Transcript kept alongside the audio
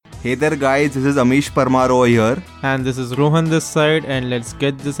Hey there guys, this is Amish Parmar over here. And this is Rohan this side, and let's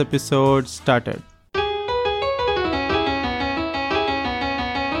get this episode started.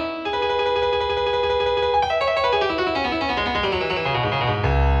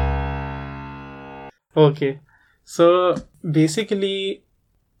 Okay, so basically,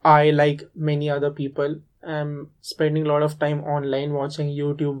 I, like many other people, am spending a lot of time online watching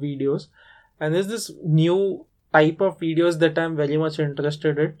YouTube videos, and there's this new type of videos that I'm very much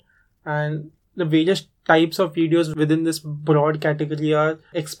interested in, and the various types of videos within this broad category are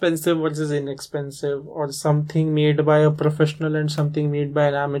expensive versus inexpensive, or something made by a professional and something made by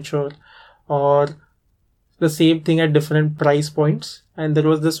an amateur, or the same thing at different price points. And there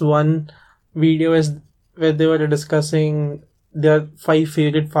was this one video where they were discussing their 5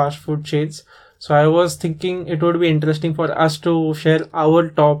 favorite fast food chains. So I was thinking it would be interesting for us to share our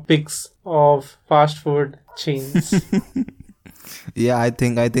top picks of fast food chains. Yeah, I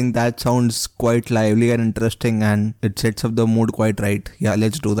think that sounds quite lively and interesting, and it sets up the mood quite right. Yeah,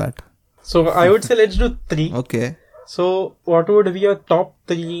 let's do that. So I would say let's do 3. Okay. So what would be your top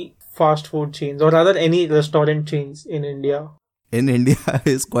 3 fast food chains, or rather any restaurant chains in India? In India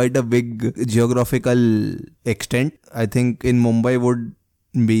is quite a big geographical extent. I think in Mumbai would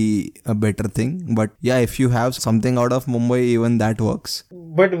be a better thing. But yeah, if you have something out of Mumbai, even that works.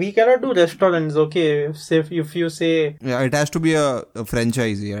 But we cannot do restaurants, okay? If you say... Yeah, it has to be a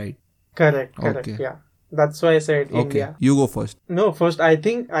franchisee, right? Correct, Okay. yeah. That's why I said Okay, India. you go first. No, first I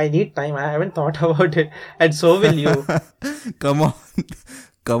think I need time. I haven't thought about it. And so will you.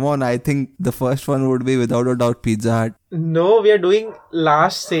 Come on, I think the first one would be without a doubt Pizza Hut. No, we are doing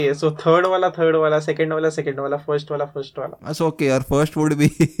last say. So third wala, second wala, first wala. That's okay. Your first would be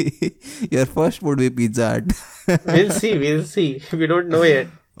Pizza Hut. We'll see. We don't know yet.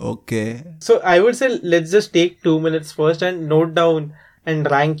 Okay. So I would say let's just take 2 minutes first and note down and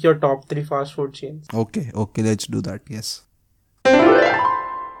rank your top 3 fast food chains. Okay, let's do that. Yes.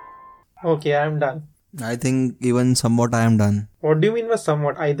 Okay, I'm done. I think even somewhat I am done. What do you mean by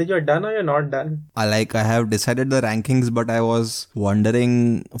somewhat? Either you're done or you're not done. I have decided the rankings, but I was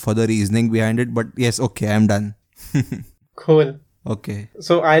wondering for the reasoning behind it. But yes, okay, I am done. Cool. Okay.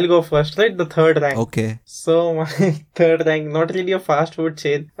 So I'll go first, right? The third rank. Okay. So my third rank, not really a fast food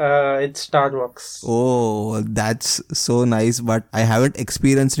chain, it's Starbucks. Oh, that's so nice, but I haven't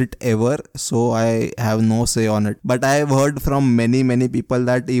experienced it ever, so I have no say on it. But I have heard from many people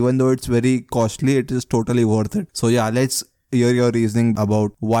that even though it's very costly, it is totally worth it. So yeah, let's hear your reasoning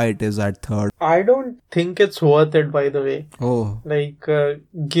about why it is at third. I don't think it's worth it, by the way. Oh. Like,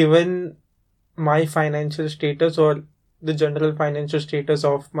 given my financial status or the general financial status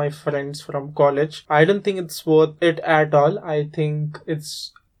of my friends from college, I don't think it's worth it at all. I think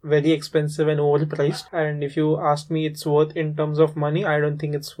it's very expensive and overpriced. And if you ask me it's worth in terms of money, I don't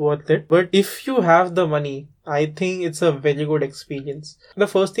think it's worth it. But if you have the money, I think it's a very good experience. The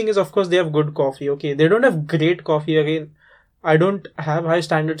first thing is, of course, they have good coffee. Okay, they don't have great coffee. Again, I don't have high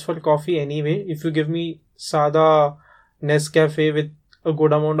standards for coffee anyway. If you give me Sada Nescafe with a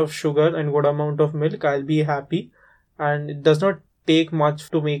good amount of sugar and good amount of milk, I'll be happy. And it does not take much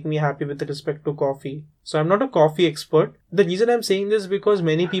to make me happy with respect to coffee. So I'm not a coffee expert. The reason I'm saying this is because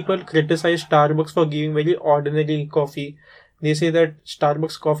many people criticize Starbucks for giving very ordinary coffee. They say that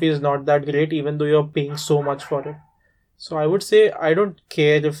Starbucks coffee is not that great even though you're paying so much for it. So I would say I don't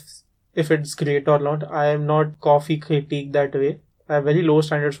care if it's great or not. I am not coffee critique that way. I have very low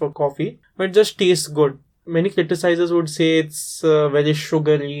standards for coffee, but it just tastes good. Many criticizers would say it's very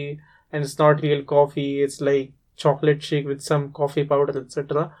sugary and it's not real coffee. It's like chocolate shake with some coffee powder,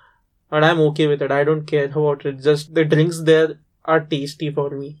 etc. And I'm okay with it. I don't care about it. Just the drinks there are tasty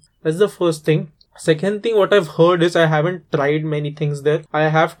for me. That's the first thing. Second thing, what I've heard is I haven't tried many things there. I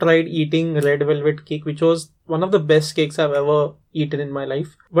have tried eating red velvet cake, which was one of the best cakes I've ever eaten in my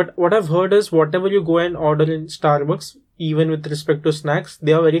life. But what I've heard is whatever you go and order in Starbucks, even with respect to snacks,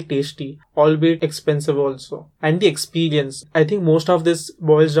 they are very tasty, albeit expensive also. And the experience. I think most of this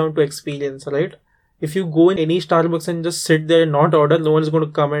boils down to experience, right? If you go in any Starbucks and just sit there and not order, no one is going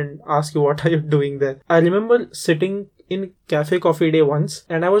to come and ask you what are you doing there. I remember sitting in Cafe Coffee Day once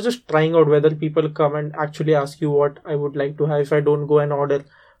and I was just trying out whether people come and actually ask you what I would like to have if I don't go and order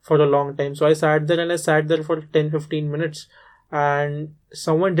for a long time. So I sat there for 10-15 minutes and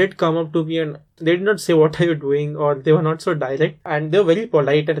someone did come up to me and they did not say what are you doing, or they were not so direct and they were very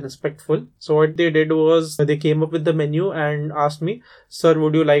polite and respectful. So what they did was they came up with the menu and asked me, "Sir,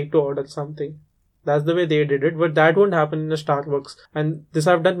 would you like to order something?" That's the way they did it, but that won't happen in a Starbucks. And this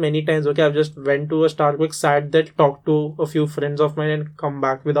I've done many times. Okay, I've just went to a Starbucks, sat there, talked to a few friends of mine and come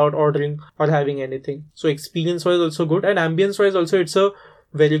back without ordering or having anything. So experience wise also good, and ambience wise also it's a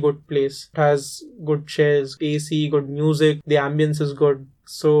very good place. It has good chairs, AC, good music, the ambience is good.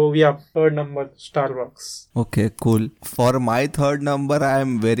 So yeah, third number, Starbucks. Okay, cool. For my third number, I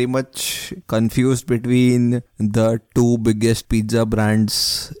am very much confused between the two biggest pizza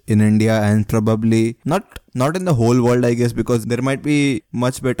brands in India, and probably not in the whole world, I guess, because there might be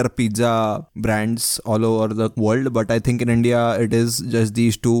much better pizza brands all over the world. But I think in India, it is just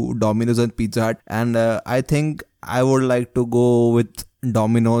these two, Domino's and Pizza Hut. And I think I would like to go with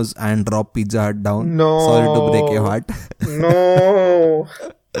Domino's and drop Pizza Hut down. No. Sorry to break your heart. No.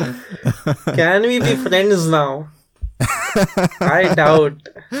 Can we be friends now? I doubt.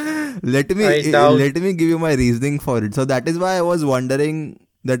 Let me give you my reasoning for it. So that is why I was wondering.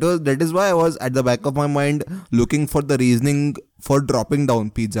 That is why I was at the back of my mind looking for the reasoning for dropping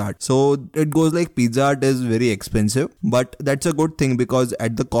down Pizza Hut. So it goes like Pizza Hut is very expensive, but that's a good thing because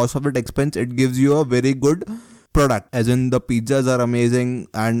at the cost of that expense, it gives you a very good product. As in, the pizzas are amazing,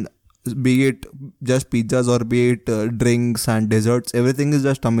 and be it just pizzas or be it drinks and desserts, everything is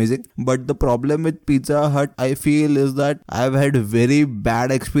just amazing. But the problem with Pizza Hut, I feel, is that I've had very bad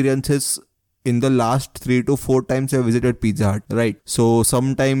experiences in the last 3 to 4 times I visited Pizza Hut, right? So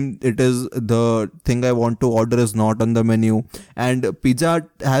sometimes it is the thing I want to order is not on the menu, and Pizza Hut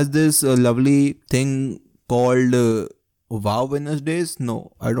has this lovely thing called Wow Wednesdays.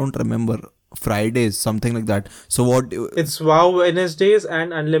 No, I don't remember. Fridays, something like that. So what? It's Wow Wednesdays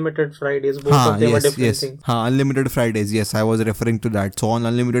and Unlimited Fridays. Both of them are different things. Unlimited Fridays. Yes, I was referring to that. So on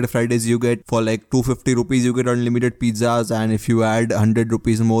Unlimited Fridays, you get for like 250 rupees, you get unlimited pizzas, and if you add 100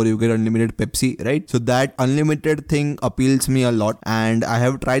 rupees more, you get unlimited Pepsi, right? So that unlimited thing appeals me a lot, and I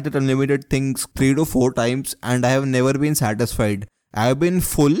have tried that unlimited things 3 to 4 times, and I have never been satisfied. I have been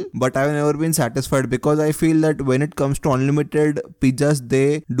full, but I have never been satisfied because I feel that when it comes to unlimited pizzas,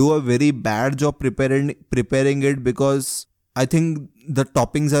 they do a very bad job preparing it, because I think the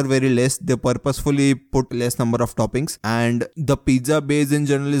toppings are very less. They purposefully put less number of toppings, and the pizza base in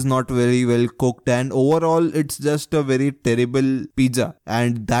general is not very well cooked, and overall it's just a very terrible pizza,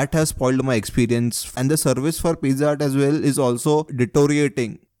 and that has spoiled my experience. And the service for Pizza Hut as well is also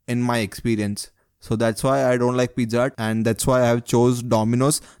deteriorating in my experience. So that's why I don't like Pizza Hut, and that's why I have chose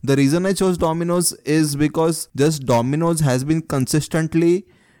Domino's. The reason I chose Domino's is because just Domino's has been consistently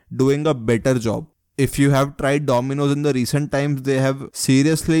doing a better job. If you have tried Domino's in the recent times, they have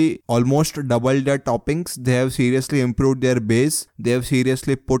seriously almost doubled their toppings. They have seriously improved their base. They have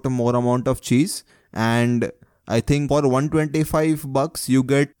seriously put a more amount of cheese, and I think for $125 you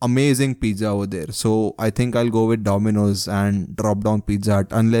get amazing pizza over there. So I think I'll go with Domino's and drop down Pizza Hut,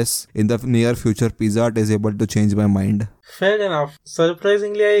 unless in the near future Pizza Hut is able to change my mind. Fair enough.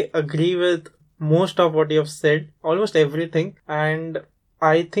 Surprisingly, I agree with most of what you have said, almost everything, and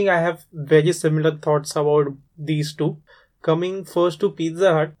I think I have very similar thoughts about these two. Coming first to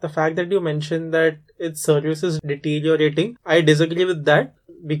Pizza Hut, the fact that you mentioned that its service is deteriorating, I disagree with that,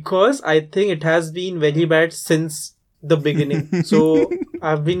 because I think it has been very bad since the beginning. So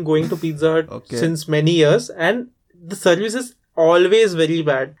I've been going to Pizza Hut since many years, and the service is always very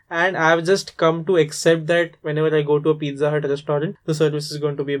bad, and I've just come to accept that whenever I go to a Pizza Hut restaurant, the service is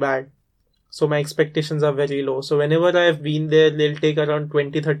going to be bad. So my expectations are very low. So whenever I've been there, they'll take around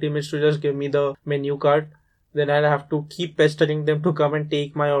 20-30 minutes to just give me the menu card. Then I'll have to keep pestering them to come and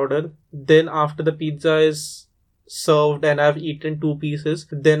take my order. Then after the pizza is served and I've eaten 2 pieces,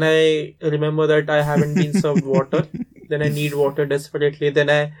 then I remember that I haven't been served water. Then I need water desperately. Then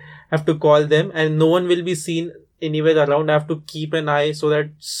I have to call them, and no one will be seen anywhere around. I have to keep an eye so that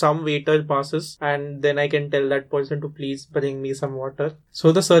some waiter passes, and then I can tell that person to please bring me some water.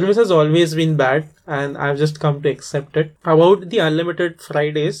 So the service has always been bad, and I've just come to accept it. About the Unlimited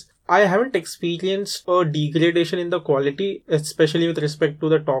Fridays, I haven't experienced a degradation in the quality, especially with respect to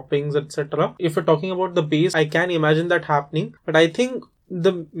the toppings, etc. If we're talking about the base, I can imagine that happening. But I think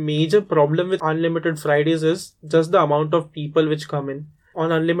the major problem with Unlimited Fridays is just the amount of people which come in.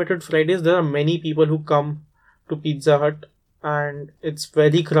 On Unlimited Fridays, there are many people who come to Pizza Hut, and it's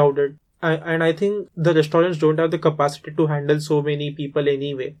very crowded. And I think the restaurants don't have the capacity to handle so many people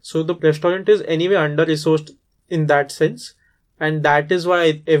anyway. So the restaurant is anyway under-resourced in that sense. And that is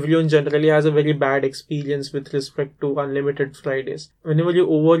why everyone generally has a very bad experience with respect to Unlimited Fridays. Whenever you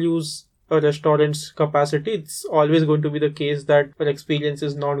overuse a restaurant's capacity, it's always going to be the case that your experience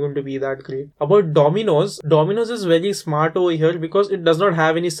is not going to be that great. About Domino's is very smart over here because it does not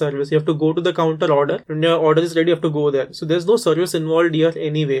have any service. You have to go to the counter order. When your order is ready, you have to go there. So there's no service involved here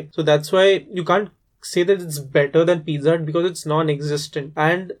anyway. So that's why you can't say that it's better than Pizza Hut because it's non-existent.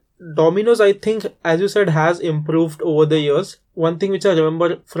 And Domino's, I think, as you said, has improved over the years. One thing which I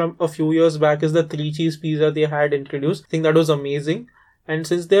remember from a few years back is the 3 cheese pizza they had introduced. I think that was amazing. And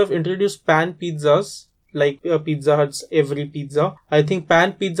since they have introduced pan pizzas, like Pizza Hut's every pizza, I think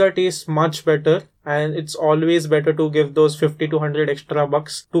pan pizza tastes much better, and it's always better to give those 50 to 100 extra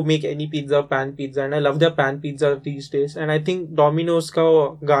bucks to make any pizza pan pizza. And I love their pan pizza these days. And I think Domino's ka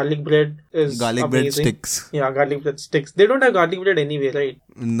garlic bread is Garlic amazing. bread sticks. Yeah, garlic bread sticks. They don't have garlic bread anyway, right?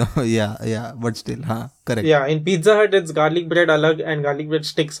 No, yeah, but still, correct. Yeah, in Pizza Hut it's garlic bread alag and garlic bread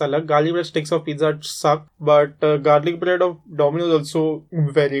sticks alag. Garlic bread sticks of Pizza Hut suck, but garlic bread of Domino's also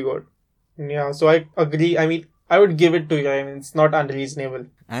very good. Yeah, so I agree. I mean, I would give it to you. I mean, it's not unreasonable.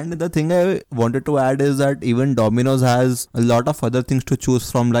 And the thing I wanted to add is that even Domino's has a lot of other things to choose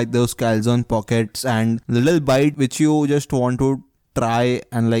from, like those calzone pockets and little bite which you just want to try,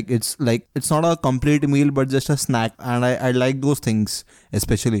 and it's not a complete meal but just a snack, and I like those things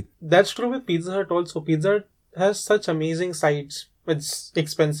especially. That's true with Pizza Hut also. Pizza Hut has such amazing sides. It's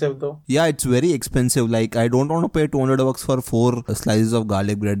expensive though. Yeah, it's very expensive. Like, I don't want to pay $200 for 4 slices of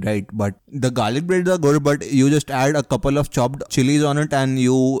garlic bread, right? But the garlic breads are good, but you just add a couple of chopped chilies on it and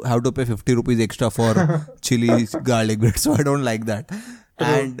you have to pay 50 rupees extra for chilies garlic bread. So I don't like that.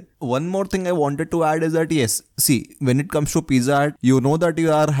 And one more thing I wanted to add is that, yes, see, when it comes to Pizza Hut, you know that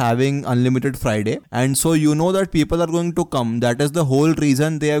you are having unlimited Friday, and so you know that people are going to come. That is the whole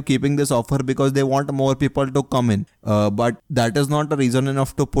reason they are keeping this offer, because they want more people to come in. But that is not a reason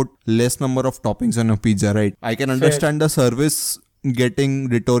enough to put less number of toppings on a pizza, right? I can understand the service getting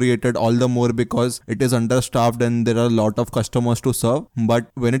deteriorated all the more because it is understaffed and there are a lot of customers to serve, but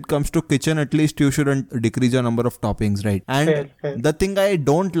when it comes to kitchen, at least you shouldn't decrease your number of toppings, right? And fair. The thing I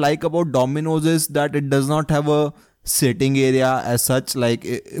don't like about Domino's is that it does not have a sitting area as such. Like,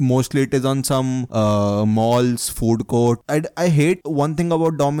 mostly it is on some malls, food court. I hate one thing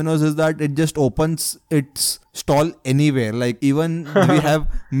about Domino's is that it just opens its stall anywhere. Like, even we have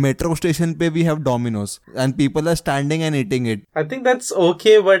metro station pe we have Domino's and people are standing and eating it. I think that's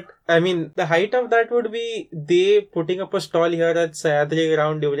okay, but I mean, the height of that would be they putting up a stall here at Sayadri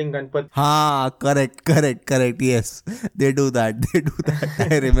ground during Ganpat. Correct. Yes, they do that.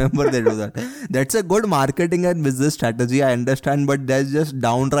 I remember they do that. That's a good marketing and business strategy, I understand, but that's just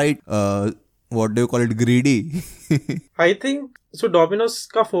downright, what do you call it, greedy. I think, so Domino's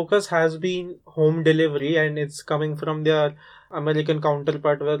ka focus has been home delivery, and it's coming from their American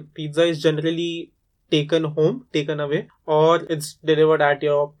counterpart where pizza is generally taken away, or it's delivered at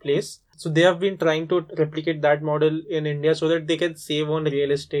your place. So they have been trying to replicate that model in India so that they can save on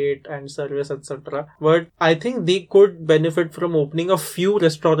real estate and service, etc. But I think they could benefit from opening a few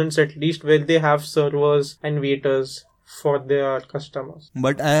restaurants at least where they have servers and waiters for their customers.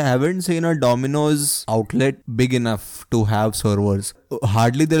 But I haven't seen a Domino's outlet big enough to have servers.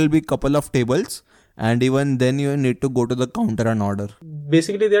 Hardly there will be couple of tables, and even then you need to go to the counter and order.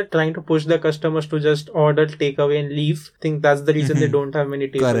 Basically, they are trying to push their customers to just order, take away and leave. I think that's the reason they don't have many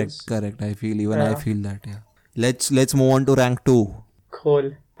tables. Correct. I feel that, yeah. Let's move on to rank 2.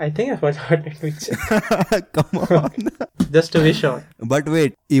 Cool. I think I forgot it. Come on. Just to be sure. But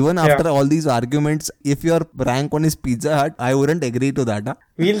wait, even after all these arguments, if your rank 1 is Pizza Hut, I wouldn't agree to that. Huh?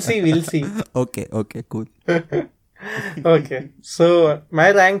 We'll see. Okay, cool. Okay, so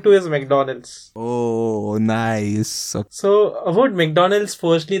my rank 2 is McDonald's. Oh, nice. Okay. So about McDonald's,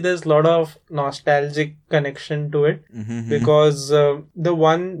 firstly, there's a lot of nostalgic connection to it because the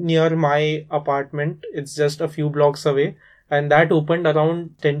one near my apartment, it's just a few blocks away. And that opened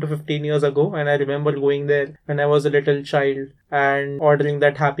around 10 to 15 years ago. And I remember going there when I was a little child and ordering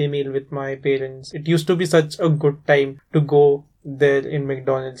that Happy Meal with my parents. It used to be such a good time to go there in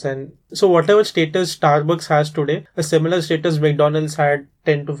McDonald's. And so whatever status Starbucks has today, a similar status McDonald's had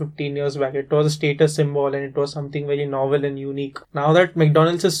 10 to 15 years back. It was a status symbol and it was something very novel and unique. Now that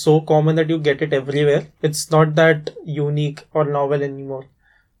McDonald's is so common that you get it everywhere, it's not that unique or novel anymore.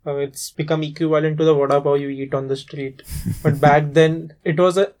 It's become equivalent to the vada pav you eat on the street. But back then, it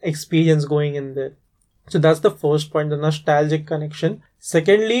was an experience going in there. So that's the first point, the nostalgic connection.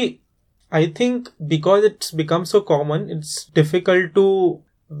 Secondly, I think because it's become so common, it's difficult to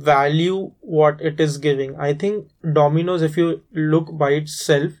value what it is giving. I think Domino's, if you look by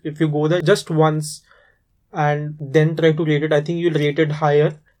itself, if you go there just once and then try to rate it, I think you'll rate it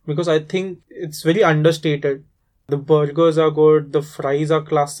higher because I think it's very understated. The burgers are good, the fries are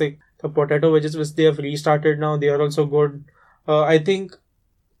classic, the potato wedges which they have restarted now, they are also good. I think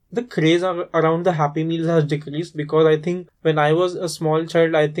the craze around the Happy Meals has decreased because I think when I was a small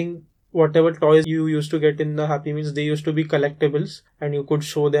child, I think whatever toys you used to get in the Happy Meals, they used to be collectibles and you could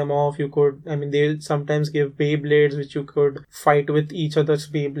show them off. They'll sometimes give Beyblades which you could fight with each other's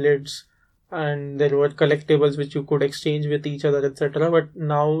Beyblades, and there were collectibles which you could exchange with each other, etc. But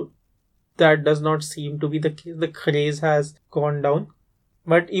now that does not seem to be the case. The craze has gone down.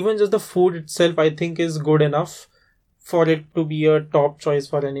 But even just the food itself, I think, is good enough for it to be a top choice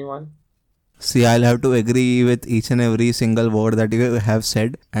for anyone. See, I'll have to agree with each and every single word that you have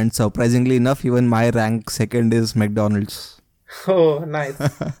said. And surprisingly enough, even my rank second is McDonald's. Oh, nice.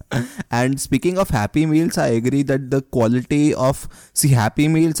 And speaking of Happy Meals, I agree that the quality of, see, Happy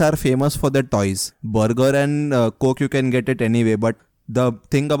Meals are famous for their toys. Burger and Coke, you can get it anyway, but the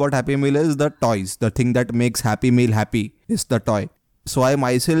thing about Happy Meal is the toys. The thing that makes Happy Meal happy is the toy. So I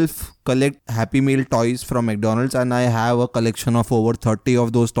myself collect Happy Meal toys from McDonald's, and I have a collection of over 30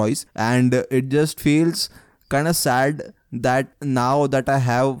 of those toys, and it just feels kind of sad that now that I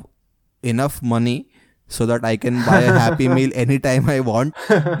have enough money so that I can buy a Happy Meal anytime I want.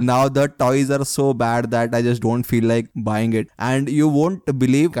 Now the toys are so bad that I just don't feel like buying it. And you won't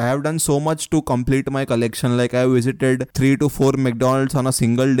believe I have done so much to complete my collection. Like I visited 3 to 4 McDonald's on a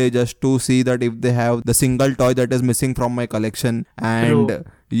single day just to see that if they have the single toy that is missing from my collection. And True.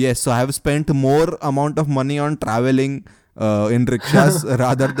 yes, so I have spent more amount of money on traveling in rickshaws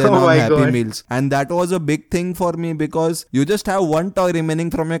rather than Oh on my Happy God. Meals. And that was a big thing for me because you just have one toy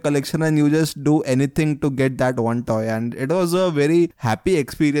remaining from your collection and you just do anything to get that one toy. And it was a very happy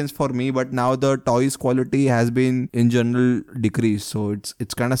experience for me. But now the toys quality has been in general decreased. So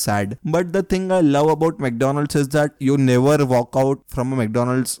it's kind of sad. But the thing I love about McDonald's is that you never walk out from a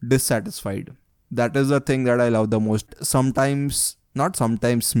McDonald's dissatisfied. That is the thing that I love the most. Sometimes, not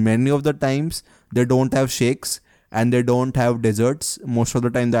sometimes, many of the times they don't have shakes and they don't have desserts. Most of the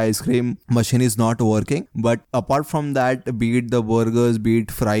time the ice cream machine is not working. But apart from that, be it the burgers, be it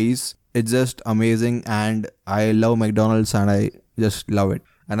fries, it's just amazing. And I love McDonald's and I just love it.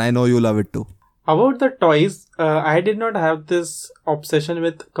 And I know you love it too. About the toys, I did not have this obsession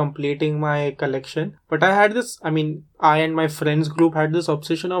with completing my collection, but I had this, I and my friends group had this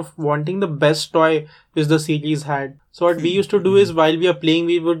obsession of wanting the best toy which the series had. So what we used to do is while we are playing,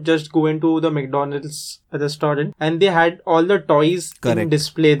 we would just go into the McDonald's restaurant and they had all the toys in Correct.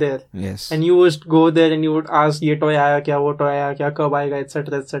 display there. Yes. And you would go there and you would ask, ye toy aaya kya, wo toy aaya kya, kab aayega,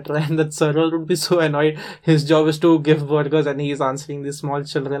 etc., etc. And that server would be so annoyed. His job is to give burgers and he is answering these small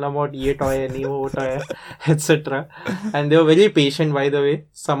children about ye toy and wo toy, etc. And they were very patient, by the way.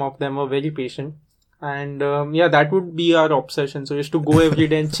 Some of them were very patient. And that would be our obsession. So we used to go every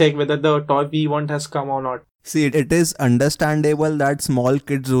day and check whether the toy we want has come or not. See, it is understandable that small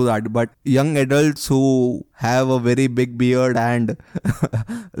kids do that, but young adults who have a very big beard and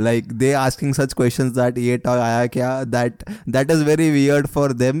like they asking such questions that ye toy aaya kya, that is very weird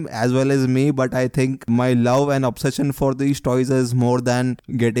for them as well as me. But I think my love and obsession for these toys is more than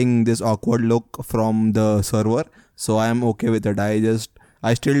getting this awkward look from the server. So I am okay with it.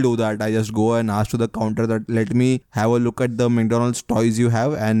 I still do that. I just go and ask to the counter that let me have a look at the McDonald's toys you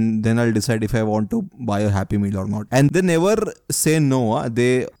have and then I'll decide if I want to buy a Happy Meal or not. And they never say no.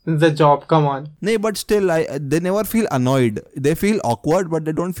 They The job, come on. no, but still they never feel annoyed. They feel awkward but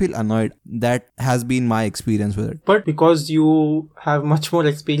they don't feel annoyed. That has been my experience with it. But because you have much more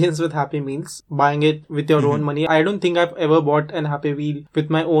experience with Happy Meals, buying it with your own money, I don't think I've ever bought an Happy Meal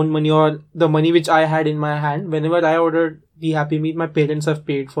with my own money or the money which I had in my hand. Whenever I ordered the Happy Meal, my parents have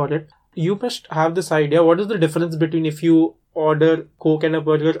paid for it. You must have this idea. What is the difference between if you order Coke and a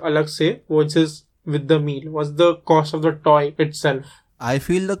burger alag se versus with the meal? What's the cost of the toy itself? I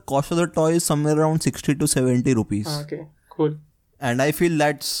feel the cost of the toy is somewhere around 60 to 70 rupees. Okay, cool. And I feel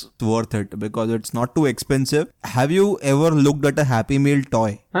that's worth it because it's not too expensive. Have you ever looked at a Happy Meal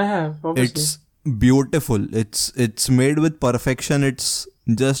toy? I have, obviously. It's beautiful. It's made with perfection. It's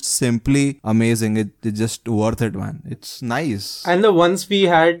just simply amazing. It's just worth it, man. It's nice. And the ones we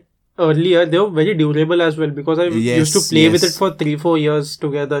had earlier, they were very durable as well because I used to play with it for 3-4 years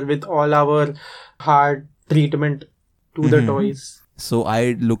together with all our hard treatment to the toys. So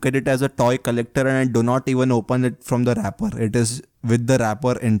I look at it as a toy collector and I do not even open it from the wrapper. It is with the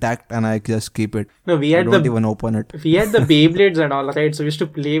wrapper intact and I just keep it. No, we I had don't even open it. We had the Beyblades and all, right? So we used to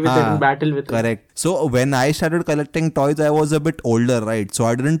play with it and battle with it. Correct. So when I started collecting toys, I was a bit older, right? So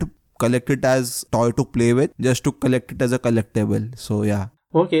I didn't collect it as toy to play with, just to collect it as a collectible. So yeah.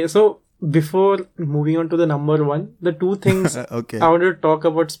 Okay, so before moving on to the number one, the two things Okay. I want to talk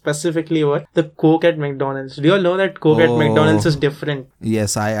about specifically were the Coke at McDonald's. Do you all know that Coke at McDonald's is different?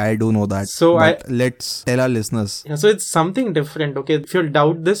 Yes, I do know that. So but let's tell our listeners. Yeah, so it's something different, okay? If you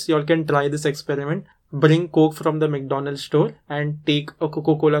doubt this, you all can try this experiment. Bring Coke from the McDonald's store and take a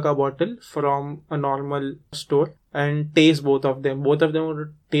Coca-Cola ka bottle from a normal store and taste both of them. Both of them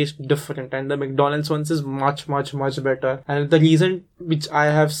would taste different, and the McDonald's ones is much, much, much better. And the reason which I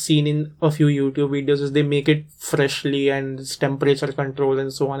have seen in a few YouTube videos is they make it freshly and it's temperature control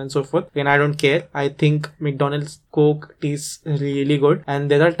and so on and so forth. And I don't care. I think McDonald's Coke tastes really good. And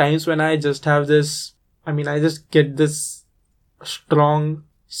there are times when I just have this, I just get this strong,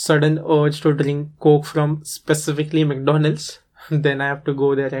 sudden urge to drink Coke from specifically McDonald's. Then I have to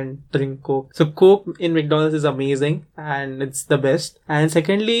go there and drink Coke. So Coke in McDonald's is amazing and it's the best. And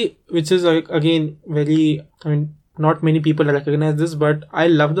secondly, which is again very, not many people recognize this, but I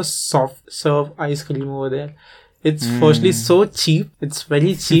love the soft serve ice cream over there. It's firstly so cheap. It's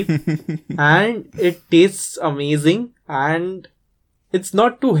very cheap and it tastes amazing, and it's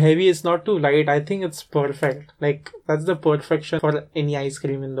not too heavy. It's not too light. I think it's perfect. That's the perfection for any ice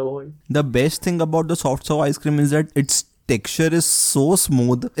cream in the world. The best thing about the soft serve ice cream is that its texture is so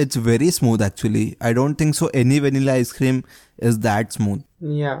smooth. It's very smooth actually. I don't think so any vanilla ice cream is that smooth.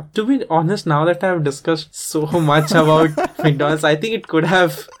 Yeah. To be honest, now that I've discussed so much about McDonald's, I think it could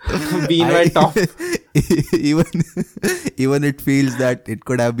have been my top. Even it feels that it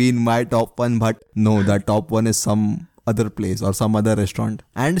could have been my top one, but no, the top one is some other place or some other restaurant.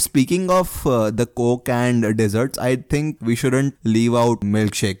 And speaking of the Coke and desserts, I think we shouldn't leave out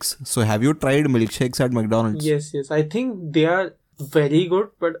milkshakes. So have you tried milkshakes at McDonald's? Yes. I think they are very good,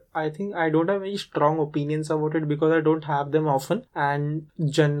 but I think I don't have very strong opinions about it because I don't have them often, and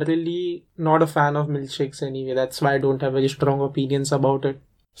generally not a fan of milkshakes anyway. That's why I don't have very strong opinions about it.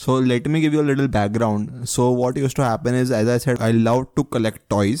 So let me give you a little background. So what used to happen is, as I said, I love to collect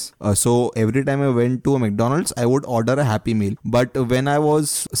toys. So every time I went to a McDonald's, I would order a Happy Meal. But when I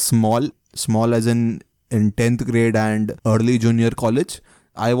was small as in 10th grade and early junior college,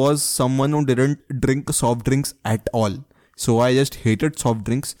 I was someone who didn't drink soft drinks at all. So I just hated soft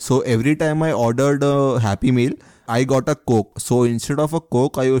drinks. So every time I ordered a Happy Meal, I got a Coke. So instead of a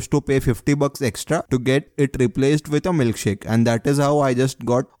Coke, I used to pay $50 extra to get it replaced with a milkshake. And that is how I just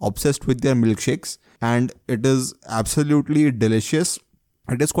got obsessed with their milkshakes. And it is absolutely delicious.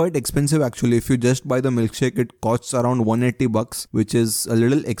 It is quite expensive actually. If you just buy the milkshake, it costs around $180, which is a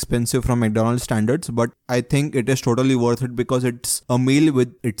little expensive from McDonald's standards. But I think it is totally worth it because it's a meal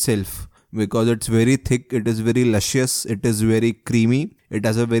with itself. Because it's very thick, it is very luscious, it is very creamy, it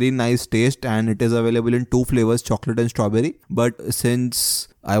has a very nice taste, and it is available in 2 flavors, chocolate and strawberry. But since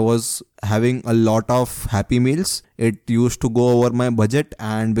I was having a lot of Happy Meals, it used to go over my budget,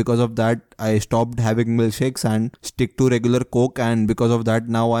 and because of that I stopped having milkshakes and stick to regular Coke. And because of that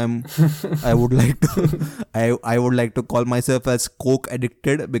now I would like to call myself as Coke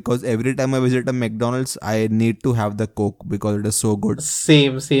addicted, because every time I visit a McDonald's I need to have the Coke because it is so good.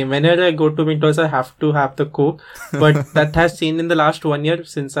 Same. Whenever I go to McDonald's, I have to have the Coke. But that has changed in the last 1 year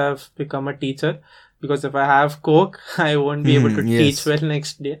since I've become a teacher. Because if I have Coke, I won't be able to teach well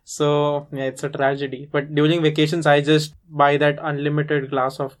next day. So, yeah, it's a tragedy. But during vacations, I just buy that unlimited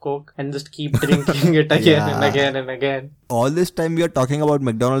glass of Coke and just keep drinking it again and again and again. All this time we are talking about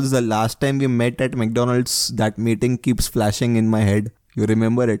McDonald's. The last time we met at McDonald's, that meeting keeps flashing in my head. You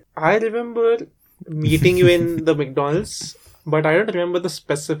remember it? I remember meeting you in the McDonald's, but I don't remember the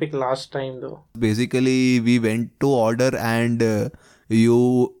specific last time though. Basically, we went to order and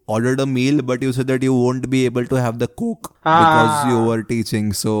you ordered a meal, but you said that you won't be able to have the Coke because you were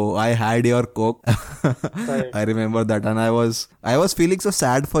teaching. So I had your Coke. Right. I remember that, and I was feeling so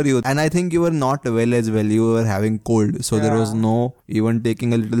sad for you. And I think you were not well as well. You were having cold, so there was no even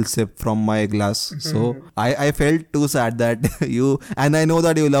taking a little sip from my glass. So I felt too sad that you, and I know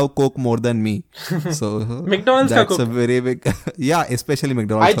that you love Coke more than me. So McDonald's that's Coke. a very big, yeah, especially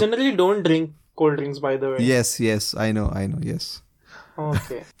McDonald's. I generally don't drink cold drinks, by the way. Yes, I know, yes.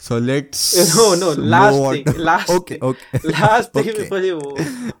 Okay. So let's Last thing Okay. before you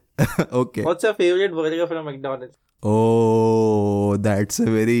move. Okay. What's your favorite burger from McDonald's? Oh, that's a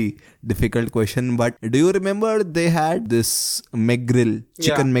very difficult question. But do you remember they had this McGrill,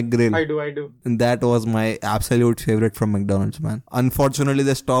 chicken McGrill? I do. That was my absolute favorite from McDonald's, man. Unfortunately,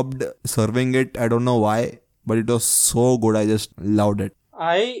 they stopped serving it. I don't know why, but it was so good. I just loved it.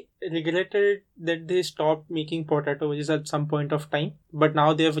 I regretted that they stopped making potato wedges at some point of time, but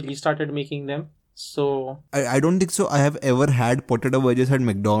now they have restarted making them. So I don't think so. I have ever had potato wedges at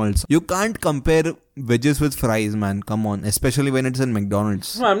McDonald's. You can't compare wedges with fries, man. Come on, especially when it's in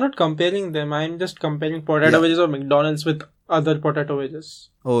McDonald's. No, I'm not comparing them. I'm just comparing potato wedges of McDonald's with other potato wedges.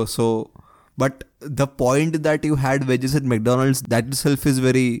 Oh, so but the point that you had wedges at McDonald's, that itself is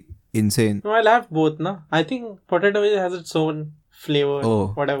very insane. No, I'll have both, na. I think potato wedges has its own flavor, Oh,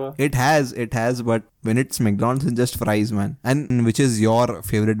 whatever. it has, but when it's McDonald's, it's just fries, man. And which is your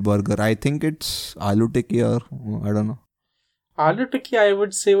favorite burger? I think it's Aloo Tikki or I don't know. Aloo tikki, I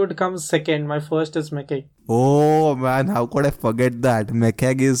would say, would come second. My first is McEgg. Oh man, how could I forget that?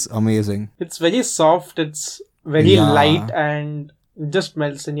 McEgg is amazing. It's very soft, it's very Yeah. light, and just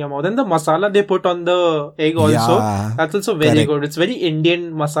melts in your mouth. And the masala they put on the egg also, Yeah, that's also very correct. good. It's very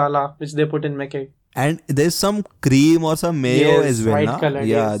Indian masala which they put in McEgg. And there's some cream or some mayo Yes, as well, white na? colour,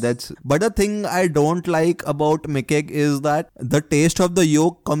 Yeah, yes. that's. But the thing I don't like about McEgg is that the taste of the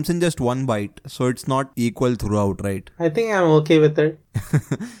yolk comes in just one bite, so it's not equal throughout, right? I think I'm okay with it.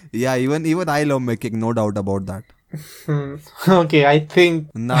 Yeah, even I love McEgg, no doubt about that. Okay, I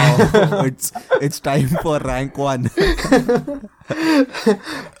think Now it's time for rank one.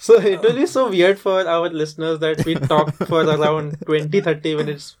 so. It will be so weird for our listeners that we talk for around 20-30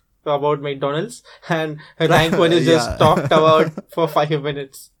 minutes about McDonald's, and rank one is just Yeah. talked about for 5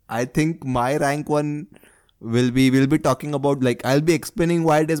 minutes. I think my rank one we'll be talking about, like, I'll be explaining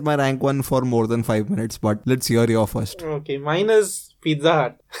why it is my rank one for more than 5 minutes, but let's hear your first. Okay, mine is Pizza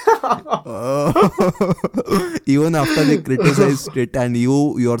Hut. Even after they criticized it and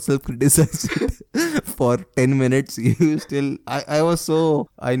you yourself criticized it for 10 minutes, you still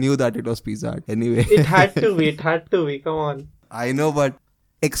I knew that it was Pizza Hut. Anyway, It had to be. It had to be. Come on. I know, but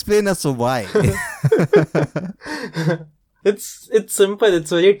explain us why. It's simple. It's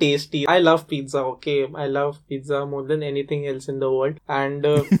very tasty. I love pizza. Okay, I love pizza more than anything else in the world. And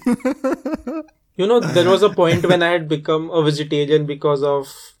there was a point when I had become a vegetarian because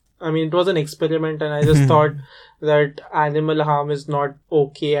of. I mean, it was an experiment, and I just thought that animal harm is not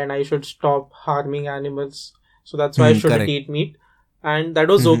okay, and I should stop harming animals. So that's why I shouldn't correct. eat meat, and that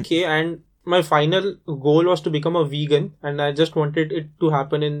was okay. And my final goal was to become a vegan, and I just wanted it to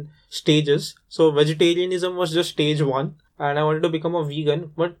happen in stages. So vegetarianism was just stage one, and I wanted to become a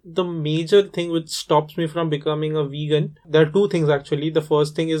vegan. But the major thing which stops me from becoming a vegan, there are two things actually. The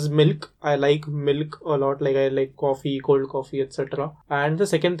first thing is milk. I like milk a lot, like I like coffee, cold coffee, etc. And the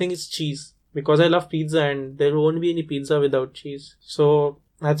second thing is cheese, because I love pizza and there won't be any pizza without cheese. So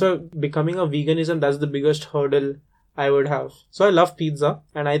that's why becoming a veganism, that's the biggest hurdle I would have. So I love pizza,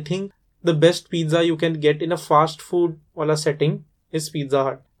 and I think the best pizza you can get in a fast food wala setting is Pizza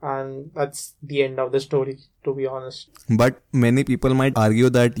Hut. And that's the end of the story, to be honest. But many people might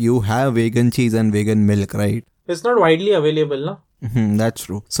argue that you have vegan cheese and vegan milk, right? It's not widely available, na? That's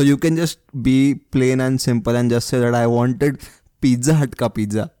true. So you can just be plain and simple and just say that I wanted Pizza Hut ka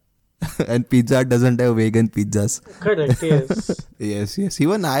pizza. And Pizza Hut doesn't have vegan pizzas. Correct, yes. Yes.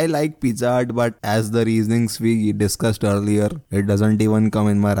 Even I like Pizza Hut, but as the reasonings we discussed earlier, it doesn't even come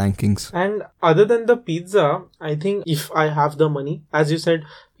in my rankings. And other than the pizza, I think if I have the money, as you said,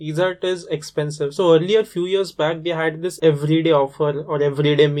 Pizza Hut is expensive. So earlier, few years back, they had this everyday offer or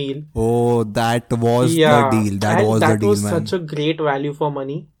everyday meal. Oh, that was the deal. That was the deal, man. Such a great value for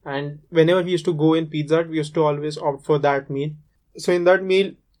money. And whenever we used to go in Pizza Hut, we used to always opt for that meal. So in that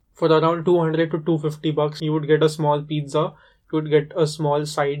meal, for around 200 to 250 bucks, you would get a small pizza, you would get a small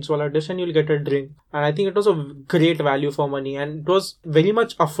sides wala dish, and you'll get a drink. And I think it was a great value for money, and it was very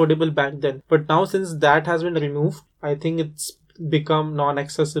much affordable back then. But now, since that has been removed, I think it's become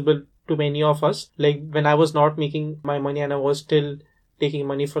non-accessible to many of us. Like when I was not making my money and I was still taking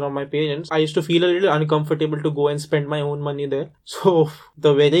money from my parents, I used to feel a little uncomfortable to go and spend my own money there. So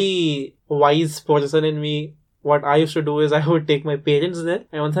the very wise person in me, what I used to do is I would take my parents there,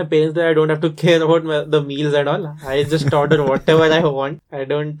 and once my parents there, I don't have to care about the meals and all. I just order whatever I want. I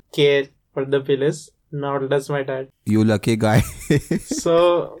don't care what the bill is. Nor does my dad. You lucky guy.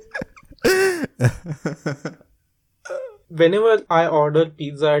 So whenever I order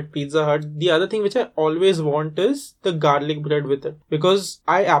pizza at Pizza Hut, the other thing which I always want is the garlic bread with it, because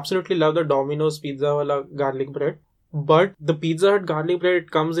I absolutely love the Domino's pizza wala garlic bread. But the Pizza Hut garlic bread, it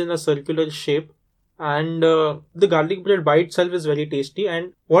comes in a circular shape. And the garlic bread by itself is very tasty.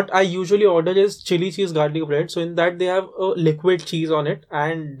 And what I usually order is chili cheese garlic bread. So in that they have a liquid cheese on it.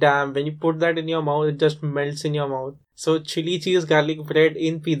 And damn, when you put that in your mouth, it just melts in your mouth. So chili cheese garlic bread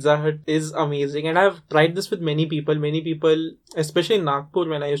in Pizza Hut is amazing. And I've tried this with many people. Many people, especially in Nagpur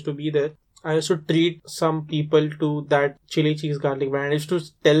when I used to be there, I used to treat some people to that chili cheese garlic bread. And I used to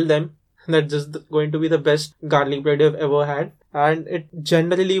tell them that this is going to be the best garlic bread I've ever had. And it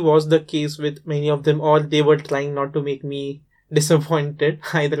generally was the case with many of them, or they were trying not to make me disappointed,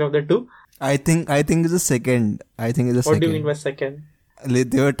 either of the two. I think it's the second. What do you mean by second?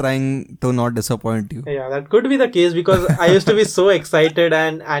 They were trying to not disappoint you. Yeah, that could be the case because I used to be so excited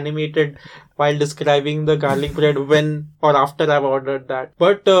and animated while describing the garlic bread when or after I've ordered that.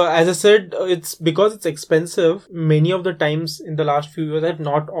 But as I said, it's because it's expensive. Many of the times in the last few years, I've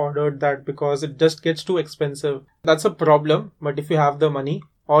not ordered that because it just gets too expensive. That's a problem. But if you have the money,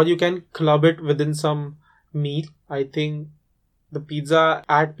 or you can club it within some meal, I think the pizza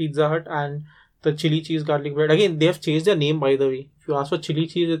at Pizza Hut and the chili cheese garlic bread. Again, they have changed their name, by the way. If you ask for chili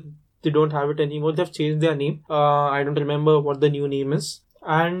cheese, they don't have it anymore. They've changed their name. I don't remember what the new name is.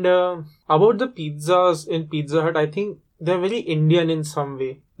 And about the pizzas in Pizza Hut, I think they're very Indian in some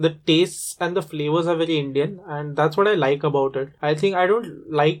way. The tastes and the flavors are very Indian, and that's what I like about it. I think I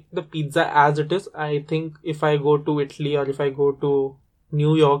don't like the pizza as it is. I think if I go to Italy or if I go to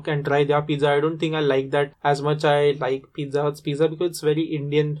New York and try their pizza, I don't think I like that as much I like Pizza Hut's pizza because it's very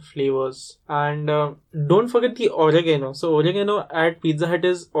Indian flavors. And don't forget the oregano. So oregano at Pizza Hut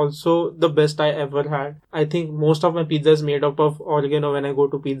is also the best I ever had. I think most of my pizza is made up of oregano when I go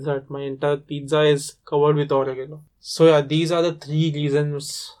to Pizza Hut. My entire pizza is covered with oregano. So yeah, these are the 3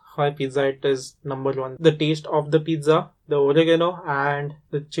 reasons why Pizza Hut is number 1. The taste of the pizza, the oregano, and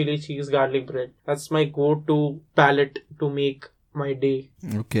the chili cheese garlic bread. That's my go-to palette to make my day.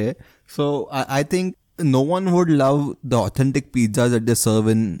 Okay. So I think no one would love the authentic pizzas that they serve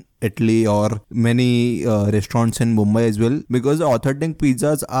in Italy or many restaurants in Mumbai as well, because the authentic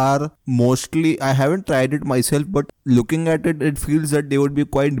pizzas are mostly, I haven't tried it myself, but looking at it, it feels that they would be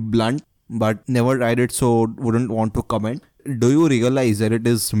quite blunt, but never tried it, so wouldn't want to comment. Do you realize that it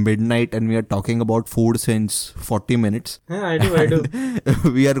is midnight and we are talking about food since 40 minutes? Yeah, I do.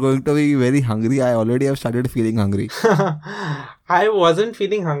 We are going to be very hungry. I already have started feeling hungry. I wasn't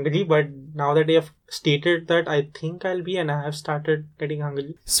feeling hungry, but now that you have stated that, I think I'll be, and I have started getting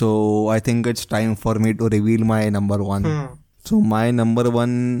hungry. So I think it's time for me to reveal my number 1. So my number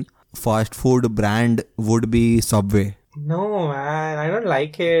 1 fast food brand would be Subway. No, man, I don't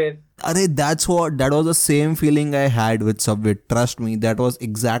like it. That was the same feeling I had with Subway. Trust me, that was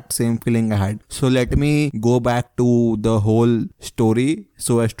exact same feeling I had. So let me go back to the whole story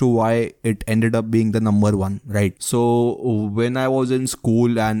so as to why it ended up being the number 1, right? So when I was in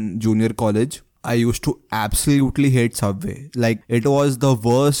school and junior college, I used to absolutely hate Subway. Like, it was the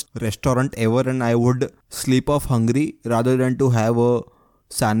worst restaurant ever, and I would sleep off hungry rather than to have a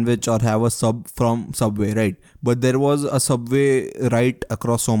sandwich or have a sub from Subway, right? But there was a Subway right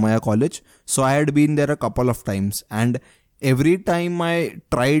across Somaya College, so I had been there a couple of times, and every time I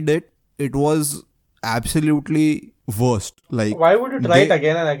tried it, it was absolutely worst. Like, why would you try it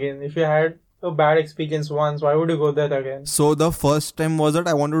again and again? If you had a bad experience once, why would you go there again? So the first time was that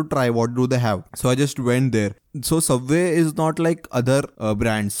I wanted to try what do they have, so I just went there. So Subway is not like other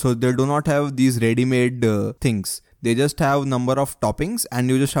brands, so they do not have these ready-made things. They just have number of toppings and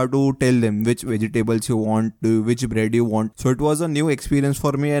you just have to tell them which vegetables you want, which bread you want. So it was a new experience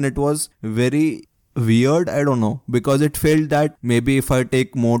for me, and it was very weird, I don't know, because it felt that maybe if I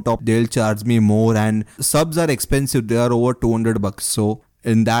take more top, they'll charge me more, and subs are expensive. They are over $200. So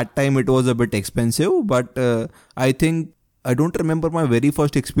in that time it was a bit expensive, but I think I don't remember my very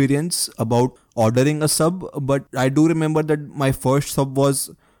first experience about ordering a sub, but I do remember that my first sub was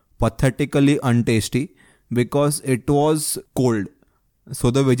pathetically untasty because it was cold. So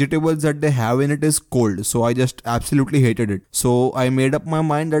the vegetables that they have in it is cold. So I just absolutely hated it. So I made up my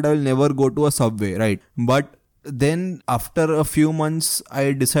mind that I will never go to a Subway, right? But then after a few months,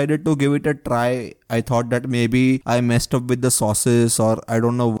 I decided to give it a try. I thought that maybe I messed up with the sauces, or I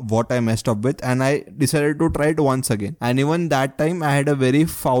don't know what I messed up with, and I decided to try it once again. And even that time I had a very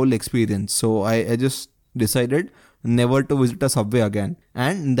foul experience. So I just decided never to visit a Subway again,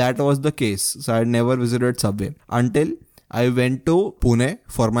 and that was the case. So I never visited Subway until I went to Pune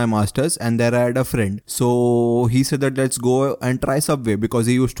for my masters, and there I had a friend. So he said that let's go and try Subway because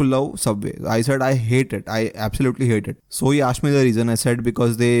he used to love Subway. I said I hate it. I absolutely hate it. So he asked me the reason. I said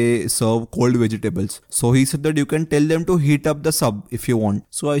because they serve cold vegetables. So he said that you can tell them to heat up the sub if you want.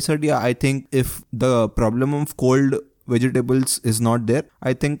 So I said, yeah, I think if the problem of cold vegetables is not there,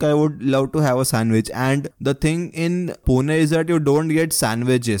 I think I would love to have a sandwich. And the thing in Pune is that you don't get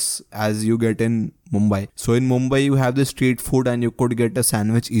sandwiches as you get in Mumbai. So in Mumbai you have the street food and you could get a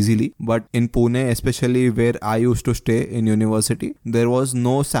sandwich easily, but in Pune, especially where I used to stay in university, there was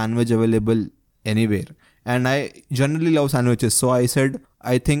no sandwich available anywhere, and I generally love sandwiches. So I said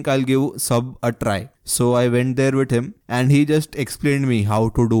I think I'll give sub a try. So I went there with him and he just explained me how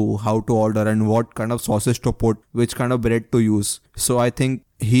to order and what kind of sauces to put, which kind of bread to use. So I think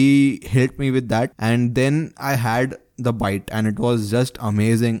he helped me with that, and then I had the bite, and it was just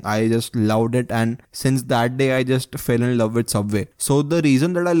amazing. I just loved it, and since that day I just fell in love with Subway. So the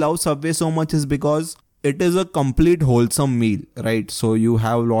reason that I love Subway so much is because it is a complete wholesome meal, right? So you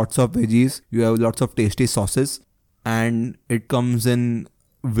have lots of veggies, you have lots of tasty sauces, and it comes in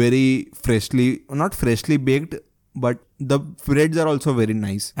very freshly, not freshly baked, but the breads are also very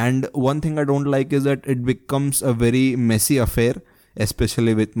nice. And one thing I don't like is that it becomes a very messy affair,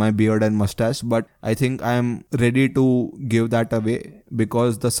 especially with my beard and mustache. But I think I am ready to give that away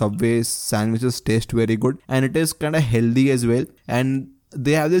because the Subway sandwiches taste very good and it is kind of healthy as well. And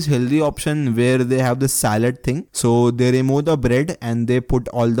they have this healthy option where they have this salad thing. So they remove the bread and they put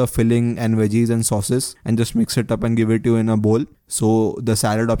all the filling and veggies and sauces and just mix it up and give it to you in a bowl. So the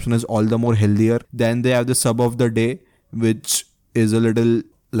salad option is all the more healthier. Then they have the sub of the day, which is a little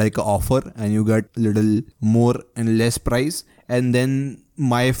like an offer, and you get little more and less price. And then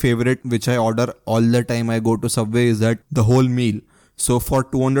my favorite, which I order all the time I go to Subway, is that the whole meal. So for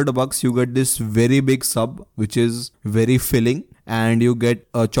 $200 you get this very big sub which is very filling, and you get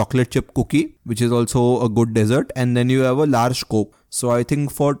a chocolate chip cookie which is also a good dessert, and then you have a large Coke. So I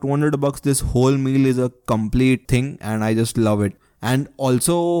think for $200 this whole meal is a complete thing and I just love it. And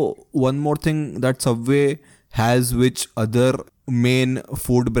also one more thing that Subway has which other main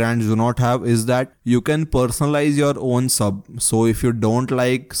food brands do not have is that you can personalize your own sub. So if you don't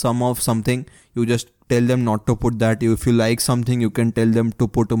like some of something, you just tell them not to put that. If you like something, you can tell them to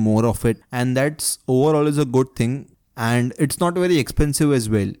put more of it, and that's overall is a good thing, and it's not very expensive as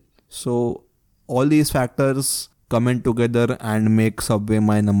well. So all these factors come in together and make Subway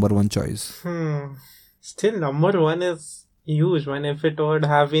my number one choice. Still number one is huge, man. If it would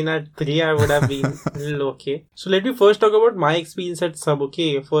have been at 3, I would have been a little okay. So let me first talk about my experience at Sub.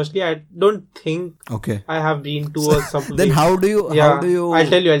 Okay, firstly, I don't think I have been to a Subway. Then how do you I'll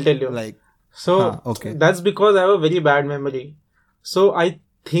tell you. Like, that's because I have a very bad memory. So I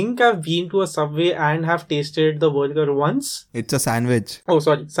think I've been to a Subway and have tasted the burger once. It's a sandwich. Oh,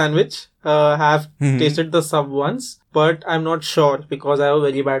 sorry, sandwich. Have tasted the sub once, but I'm not sure because I have a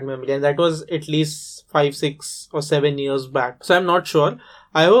very bad memory, and that was at least 5, 6 or 7 years back. So I'm not sure.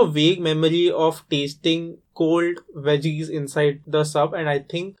 I have a vague memory of tasting cold veggies inside the sub, and I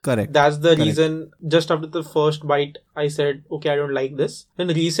think that's the reason. Just after the first bite, I said, okay, I don't like this.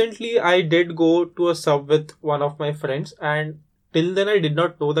 And recently, I did go to a sub with one of my friends, and till then I did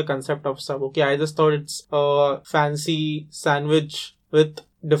not know the concept of sub. Okay, I just thought it's a fancy sandwich with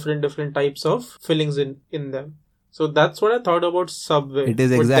different types of fillings in them. So that's what I thought about Subway. It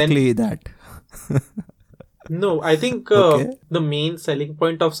is exactly that. No, I think the main selling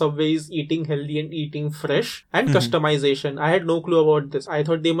point of Subway is eating healthy and eating fresh and customization. I had no clue about this. I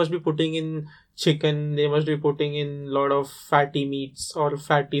thought they must be putting in chicken, they must be putting in a lot of fatty meats or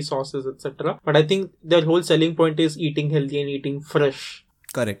fatty sauces, etc. But I think their whole selling point is eating healthy and eating fresh.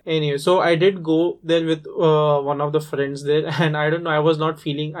 Correct. Anyway, so I did go there with one of the friends there, and I don't know, I was not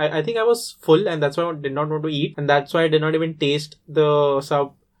feeling, I think I was full, and that's why I did not want to eat, and that's why I did not even taste the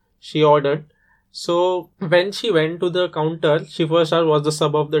sub she ordered. So when she went to the counter, she first asked what's the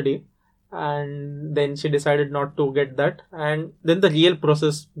sub of the day, and then she decided not to get that, and then the real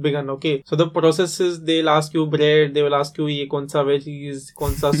process began. Okay, so the process is they'll ask you bread, they will ask you ye kaun sa veggies,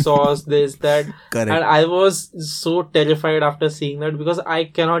 kaun sa sauce, this, that. Correct. And I was so terrified after seeing that because I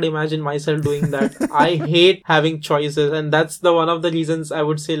cannot imagine myself doing that. I hate having choices, and that's the one of the reasons I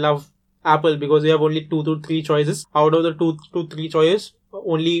would say love Apple, because you have only 2 to 3 choices. Out of the 2 to 3 choices,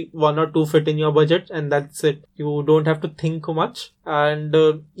 only 1 or 2 fit in your budget, and that's it. You don't have to think much. And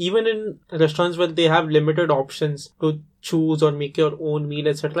even in restaurants where they have limited options to choose or make your own meal,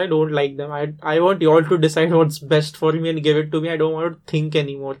 etc., I don't like them. I want you all to decide what's best for me and give it to me. I don't want to think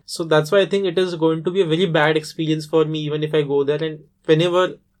anymore. So that's why I think it is going to be a very bad experience for me even if I go there. And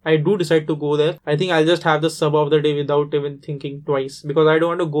whenever I do decide to go there, I think I'll just have the sub of the day without even thinking twice, because I don't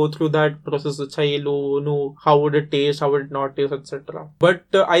want to go through that process. No, how would it taste, how would it not taste, etc. But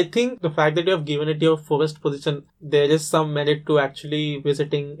I think the fact that you have given it your first position, there is some merit to actually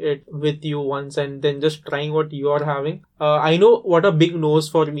visiting it with you once and then just trying what you are having. I know what are big no's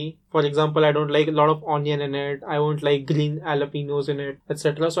for me. For example, I don't like a lot of onion in it. I won't like green jalapenos in it,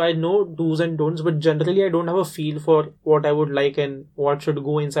 etc. So I know do's and don'ts, but generally I don't have a feel for what I would like and what should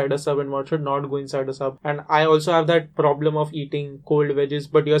go inside a sub and what should not go inside a sub. And I also have that problem of eating cold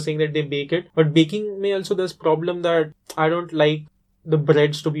veggies, but you're saying that they bake it. But baking may also this problem that I don't like the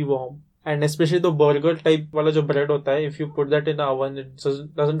breads to be warm. And especially the burger type wala jo bread hota hai, if you put that in the oven, it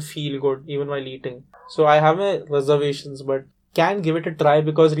doesn't feel good even while eating. So I have my reservations, but can give it a try,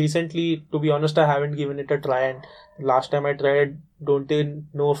 because recently, to be honest, I haven't given it a try, and last time I tried, don't even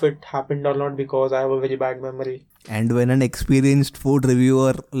know if it happened or not because I have a very bad memory. And when an experienced food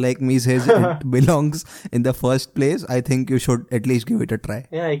reviewer like me says it belongs in the first place, I think you should at least give it a try.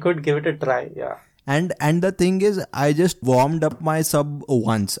 Yeah, I could give it a try, yeah. And the thing is, I just warmed up my sub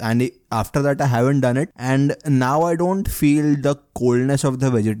once, and after that I haven't done it, and now I don't feel the coldness of the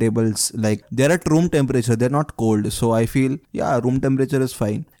vegetables. Like, they're at room temperature, they're not cold, so I feel, yeah, room temperature is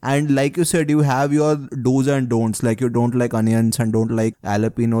fine. And like you said, you have your do's and don'ts, like you don't like onions and don't like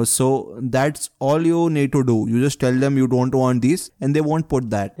jalapenos, so that's all you need to do. You just tell them you don't want these and they won't put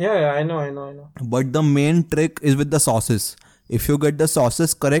that. Yeah, I know. But the main trick is with the sauces. If you get the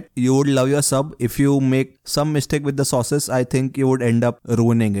sauces correct, you would love your sub. If you make some mistake with the sauces, I think you would end up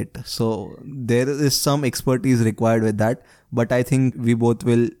ruining it. So there is some expertise required with that. But I think we both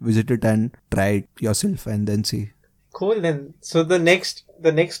will visit it and try it yourself and then see. Cool then. So the next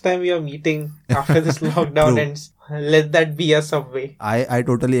time we are meeting after this lockdown ends, let that be a Subway. I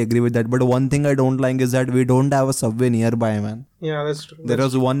totally agree with that. But one thing I don't like is that we don't have a Subway nearby, man. Yeah, that's true. There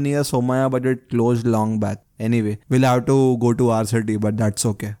was one near Somaya, but it closed long back. Anyway, we'll have to go to our city, but that's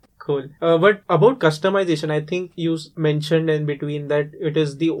okay. Cool. But about customization, I think you mentioned in between that it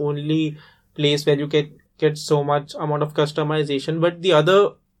is the only place where you can get so much amount of customization. But the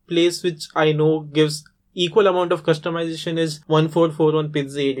other place which I know gives equal amount of customization is 1441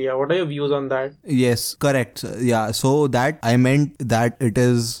 Pizzeria. What are your views on that? Yes, correct. Yeah, so that I meant that it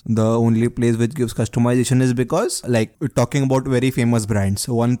is the only place which gives customization is because, like, talking about very famous brands,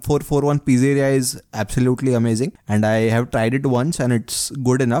 1441 Pizzeria is absolutely amazing, and I have tried it once and it's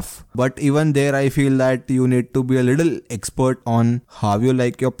good enough. But even there, I feel that you need to be a little expert on how you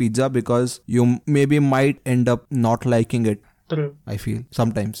like your pizza, because you maybe might end up not liking it. True. I feel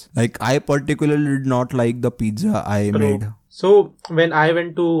sometimes. Like, I particularly did not like the pizza I made. So when I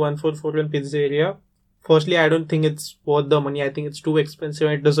went to 1441 Pizzeria, firstly, I don't think it's worth the money. I think it's too expensive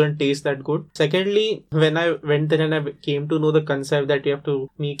and it doesn't taste that good. Secondly, when I went there and I came to know the concept that you have to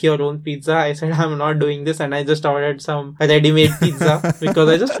make your own pizza, I said, I'm not doing this, and I just ordered some ready-made pizza because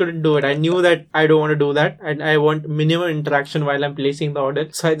I just couldn't do it. I knew that I don't want to do that and I want minimum interaction while I'm placing the order.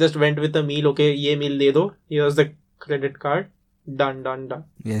 So I just went with a meal. Okay, ye meal de do. Here's the credit card. Done.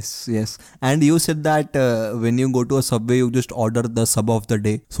 Yes. And you said that when you go to a Subway, you just order the sub of the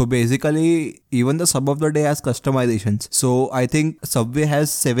day. So basically, even the sub of the day has customizations. So I think Subway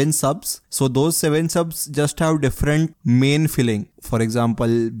has 7 subs. So those 7 subs just have different main filling. For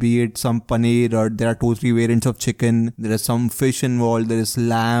example, be it some paneer, or there are 2-3 variants of chicken. There is some fish involved. There is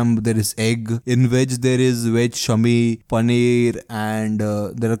lamb. There is egg. In veg, there is veg shami, paneer, and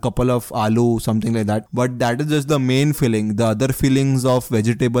there are a couple of aloo, something like that. But that is just the main filling. The other fillings of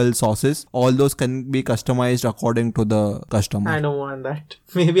vegetable sauces, all those can be customized according to the customer. I don't want that.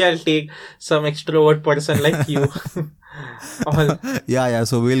 Maybe I'll take some extrovert person like you. Yeah.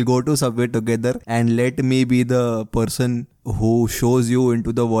 So we'll go to Subway together, and let me be the person who shows you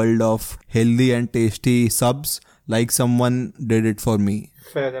into the world of healthy and tasty subs, like someone did it for me.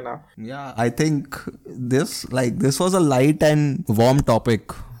 Fair enough. Yeah, I think this was a light and warm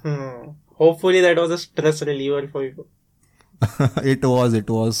topic. Hopefully that was a stress reliever for you. It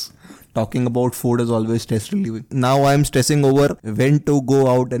was. Talking about food is always stress relieving. Now I'm stressing over when to go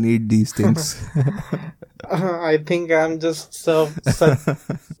out and eat these things. I think I'm just served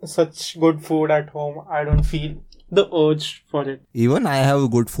such good food at home. I don't feel the urge for it. Even I have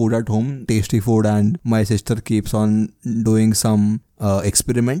good food at home, tasty food, and my sister keeps on doing some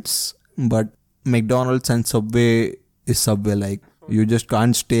experiments. But McDonald's and Subway is Subway. Like, you just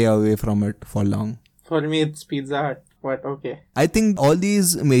can't stay away from it for long. For me, it's Pizza Hut. But okay. I think all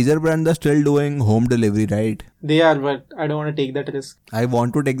these major brands are still doing home delivery, right? They are, but I don't want to take that risk. I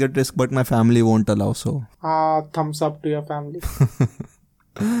want to take that risk, but my family won't allow so. Thumbs up to your family.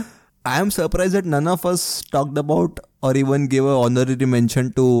 I am surprised that none of us talked about or even gave an honorary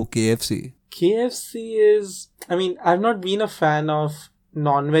mention to KFC. KFC is... I mean, I've not been a fan of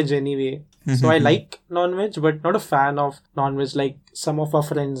non-veg anyway. So I like non-veg, but not a fan of non-veg like some of our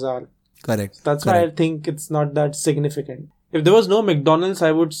friends are. Correct. That's why I think it's not that significant. If there was no McDonald's,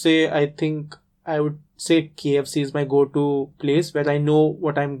 I would say KFC is my go-to place where I know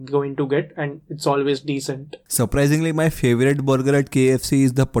what I'm going to get and it's always decent. Surprisingly, my favorite burger at KFC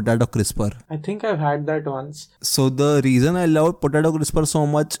is the Potato Crisper. I think I've had that once. So the reason I love Potato Crisper so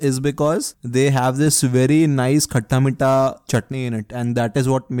much is because they have this very nice khatta meetha chutney in it, and that is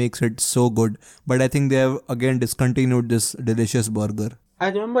what makes it so good. But I think they have again discontinued this delicious burger. I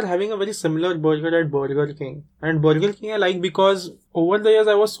remember having a very similar burger at Burger King. And Burger King I like because over the years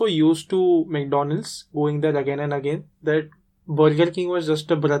I was so used to McDonald's, going there again and again, that Burger King was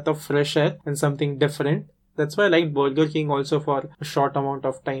just a breath of fresh air and something different. That's why I liked Burger King also for a short amount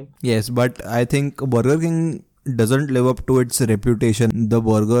of time. Yes, but I think Burger King doesn't live up to its reputation. The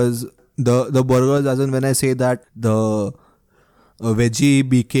burgers, as in when I say that the veggie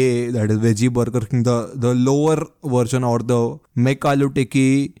BK, that is veggie Burger King, the lower version or the Aloo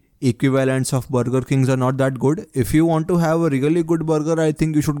Tikki equivalents of Burger Kings are not that good. If you want to have a really good burger, I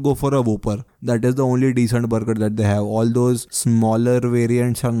think you should go for a Whopper. That is the only decent burger that they have. All those smaller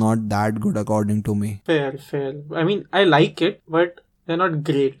variants are not that good according to me. Fair. I mean, I like it, but they're not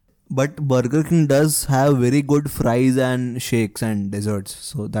great. But Burger King does have very good fries and shakes and desserts.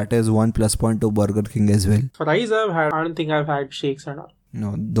 So that is one plus point to Burger King as well. Fries I've had. I don't think I've had shakes and all.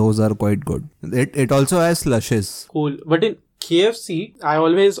 No, those are quite good. It also has slushes. Cool. But in KFC, I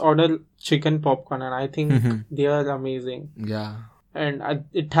always order chicken popcorn and I think they are amazing. Yeah. And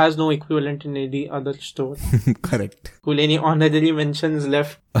it has no equivalent in any other store. Correct. Cool. Any honorary mentions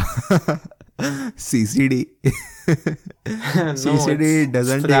left? CCD. No, CCD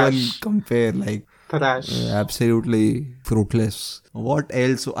doesn't trash. even compare. Like Trash. absolutely fruitless. What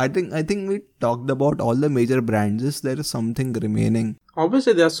else? I think we talked about all the major brands. Is there something remaining?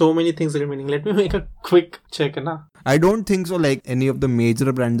 Obviously, there are so many things remaining. Let me make a quick check, na. I don't think so. Like any of the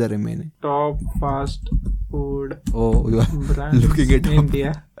major brands are remaining. Top fast food Oh, you are brands looking it in up.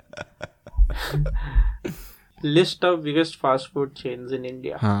 India. List of biggest fast food chains in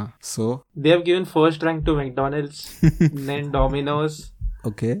India. So They have given first rank to McDonald's, then Domino's,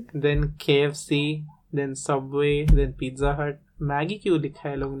 okay. then KFC, then Subway, then Pizza Hut. Maggie क्यों लिखा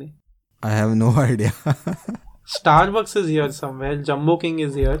है लोग ने? I have no idea. Starbucks is here somewhere. Jumbo King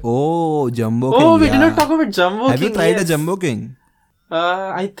is here. Oh, Jumbo King. Oh, we did yeah. not talk about Jumbo Have King. you tried yes. a Jumbo King?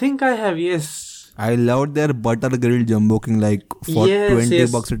 I think I have, yes. I loved their butter grilled Jumbo King. Like for Yes, 20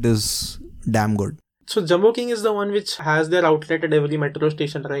 yes. bucks, it is damn good. So Jumbo King is the one which has their outlet at every metro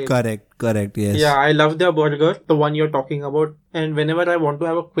station, right? Correct. Yes. Yeah, I love their burger, the one you're talking about. And whenever I want to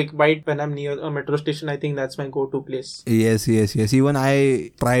have a quick bite when I'm near a metro station, I think that's my go-to place. Yes. Even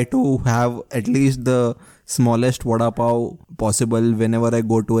I try to have at least the smallest vada pav possible whenever I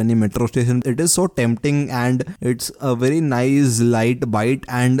go to any metro station. It is so tempting and it's a very nice light bite,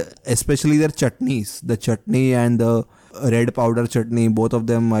 and especially their chutneys. The chutney and the red powder chutney, both of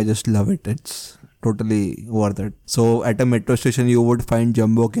them, I just love it. It's totally worth it. So at a metro station you would find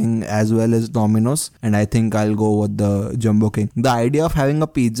Jumbo King as well as Domino's, and I think I'll go with the Jumbo King. The idea of having a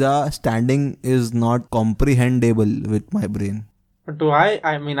pizza standing is not comprehensible with my brain. But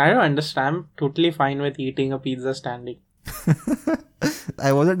I mean, I don't understand. I'm totally fine with eating a pizza standing.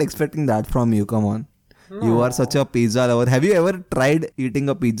 I wasn't expecting that from you. Come on. No. You are such a pizza lover. Have you ever tried eating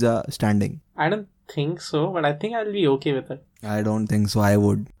a pizza standing? I don't think so, but I think I'll be okay with it. I don't think so. I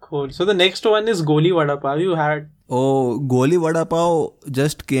would. Cool. So the next one is Goli Vada Pav. You had... Oh, Goli Vada Pav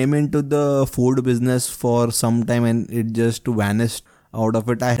just came into the food business for some time and it just vanished out of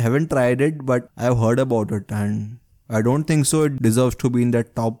it. I haven't tried it, but I've heard about it and I don't think so it deserves to be in the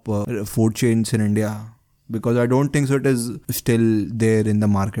top food chains in India, because I don't think so it is still there in the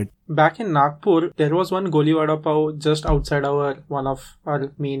market. Back in Nagpur, there was one Goli Vada Pav just outside one of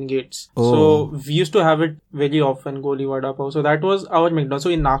our main gates. Oh. So we used to have it very often, Goli Vada Pav. So that was our McDonald's. So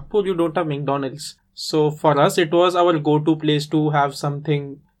in Nagpur, you don't have McDonald's. So for us, it was our go-to place to have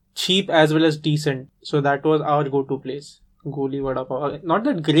something cheap as well as decent. So that was our go-to place, Goli Vada Pav. Not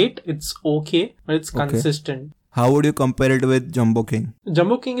that great, it's okay, but it's consistent. How would you compare it with Jumbo King?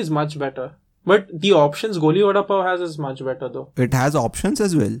 Jumbo King is much better. But the options Goli Vada Pav has is much better though. It has options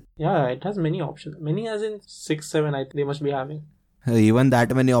as well. Yeah, it has many options. Many as in 6, 7 I think they must be having. Even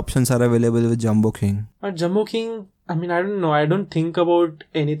that many options are available with Jumbo King. But Jumbo King, I mean, I don't know. I don't think about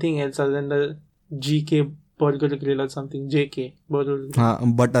anything else other than the GK Burger Grill or something. JK Burger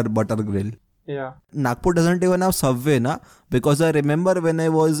Grill. Butter grill. Yeah. Nagpur doesn't even have Subway, na? Because I remember when I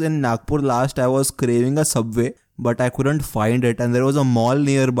was in Nagpur last, I was craving a Subway, but I couldn't find it. And there was a mall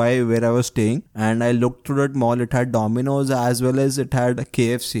nearby where I was staying, and I looked through that mall. It had Domino's as well as it had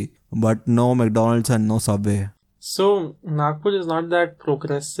KFC, but no McDonald's and no Subway. So Nagpur is not that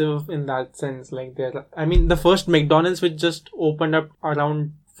progressive in that sense. Like there, I mean, the first McDonald's which just opened up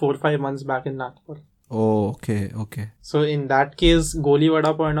around 4-5 months back in Nagpur. Oh, okay. So in that case, Goli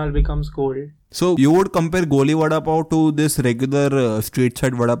Vada Pav and all becomes gold. So you would compare Goli Vada Pav to this regular street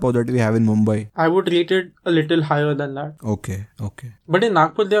side Vada Pav that we have in Mumbai? I would rate it a little higher than that. Okay. But in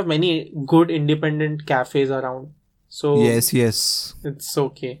Nagpur, there are many good independent cafes around. So Yes. it's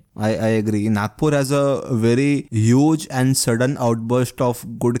okay. I agree. Nagpur has a very huge and sudden outburst of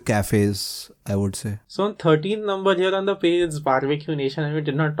good cafes, I would say. So on 13th number here on the page is Barbecue Nation, and we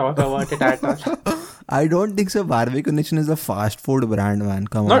did not talk about it at all. I don't think so. Barbecue Nation is a fast food brand, man.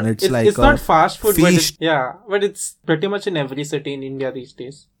 Come Not on, it's like it's not fast food, but feast. but it's pretty much in every city in India these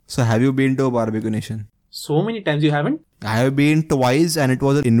days. So have you been to a Barbecue Nation? So many times. You haven't? I have been twice and it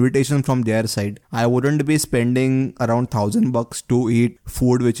was an invitation from their side. I wouldn't be spending around $1,000 to eat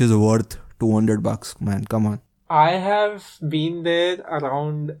food which is worth $200, man. Come on. I have been there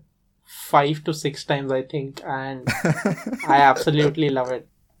around 5 to 6 times, I think, and I absolutely love it.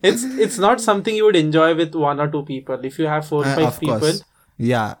 It's not something you would enjoy with 1 or 2 people. If you have 4 or 5 Of people, course.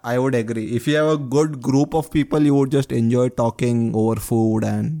 Yeah, I would agree. If you have a good group of people, you would just enjoy talking over food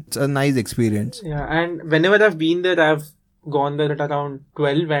and it's a nice experience. yeah. And whenever I've been there, I've gone there at around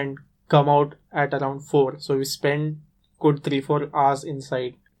 12 and come out at around 4. So we spend good 3-4 hours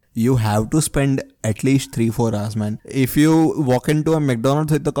inside. You have to spend at least 3-4 hours, man. If you walk into a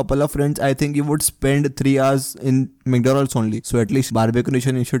McDonald's with a couple of friends, I think you would spend 3 hours in McDonald's only. So at least Barbecue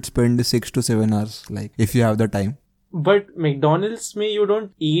Nation, you should spend 6 to 7 hours, like if you have the time. But McDonald's may you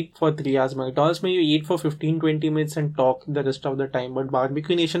don't eat for 3 hours. McDonald's may you eat for 15-20 minutes and talk the rest of the time. But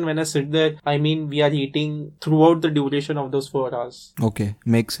Barbecue Nation, when I sit there, I mean, we are eating throughout the duration of those 4 hours. Okay,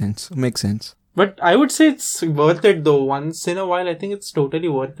 makes sense. Makes sense. But I would say it's worth it though. Once in a while, I think it's totally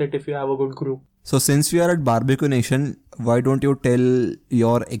worth it if you have a good group. So since we are at Barbecue Nation, why don't you tell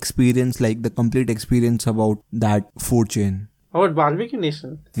your experience, like the complete experience about that food chain? About Barbecue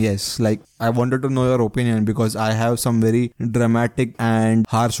Nation? Yes, like I wanted to know your opinion because I have some very dramatic and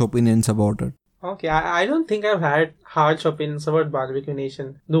harsh opinions about it. Okay, I don't think I've had harsh opinions about Barbecue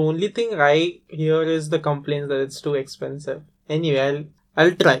Nation. The only thing I hear is the complaints that it's too expensive. Anyway,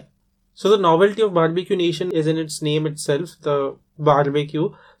 I'll try. So the novelty of Barbecue Nation is in its name itself, the barbecue.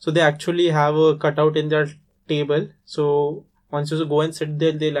 So they actually have a cutout in their table. So once you go and sit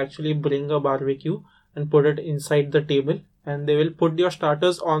there, they'll actually bring a barbecue and put it inside the table. And they will put your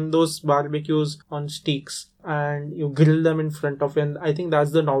starters on those barbecues on sticks and you grill them in front of you. And I think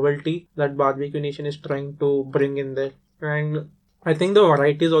that's the novelty that Barbecue Nation is trying to bring in there. And I think the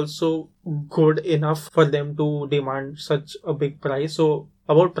variety is also good enough for them to demand such a big price. So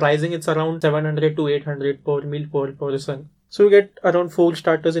about pricing, it's around 700 to 800 per meal per person. So you get around 4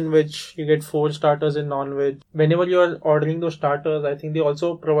 starters in veg, you get 4 starters in non-veg. Whenever you are ordering those starters, I think they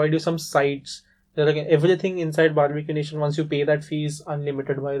also provide you some sides. Like everything inside Barbecue Nation, once you pay that fee, is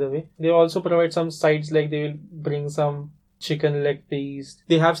unlimited, by the way. They also provide some sides, like they will bring some chicken leg piece.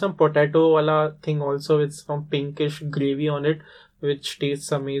 They have some potato wala thing also with some pinkish gravy on it, which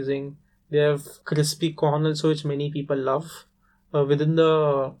tastes amazing. They have crispy corn also, which many people love. Within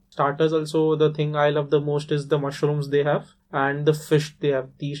the starters also, the thing I love the most is the mushrooms they have and the fish they have.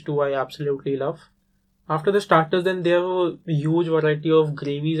 These two I absolutely love. After the starters, then they have a huge variety of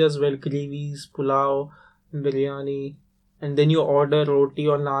gravies as well. Gravies, pulao, biryani. And then you order roti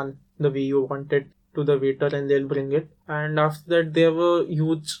or naan the way you want it to the waiter and they'll bring it. And after that, they have a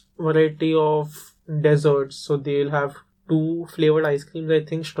huge variety of desserts. So they'll have 2 flavored ice creams, I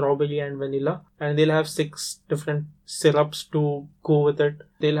think strawberry and vanilla. And they'll have 6 different syrups to go with it.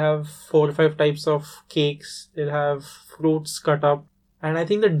 They'll have 4 or 5 types of cakes. They'll have fruits cut up. And I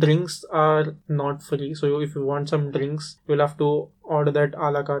think the drinks are not free. So if you want some drinks, you'll have to order that a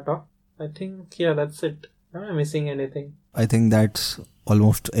la carte. I think, yeah, that's it. Am I missing anything? I think that's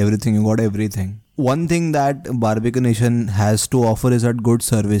almost everything. You got everything. One thing that Barbecue Nation has to offer is that good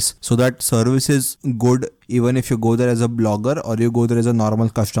service. So that service is good even if you go there as a blogger or you go there as a normal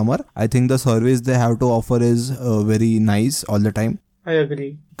customer. I think the service they have to offer is very nice all the time. I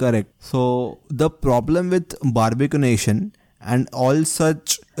agree. Correct. So the problem with Barbecue Nation and all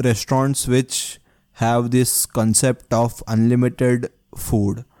such restaurants which have this concept of unlimited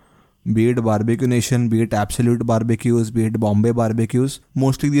food, be it Barbecue Nation, be it Absolute Barbecues, be it Bombay Barbecues,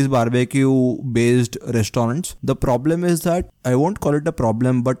 mostly these barbecue based restaurants, the problem is that, I won't call it a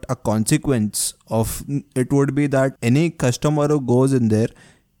problem, but a consequence of it would be that any customer who goes in there,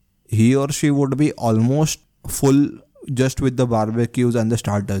 he or she would be almost full just with the barbecues and the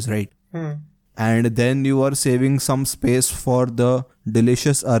starters, right? And then you are saving some space for the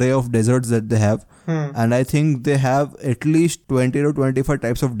delicious array of desserts that they have. And I think they have at least 20 to 25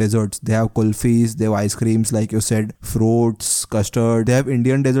 types of desserts. They have kulfis, they have ice creams, like you said, fruits, custard. They have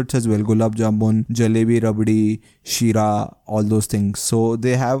Indian desserts as well, gulab jamun, jalebi, rabdi, shira, all those things. So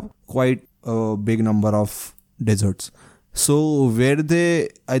they have quite a big number of desserts. So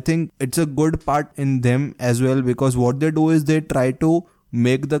I think it's a good part in them as well, because what they do is they try to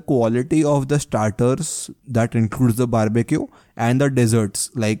make the quality of the starters, that includes the barbecue, and the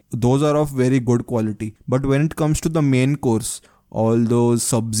desserts, like those are of very good quality. But when it comes to the main course, all those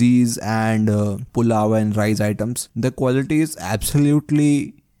sabzis and pulao and rice items, the quality is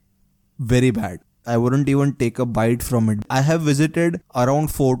absolutely very bad. I wouldn't even take a bite from it. I have visited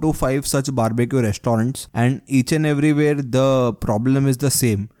around 4 to 5 such barbecue restaurants, and each and everywhere the problem is the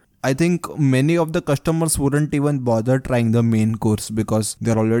same. I think many of the customers wouldn't even bother trying the main course because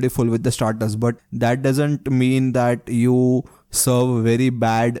they're already full with the starters, but that doesn't mean that you serve very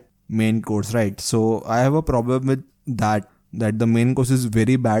bad main course, right? So I have a problem with that the main course is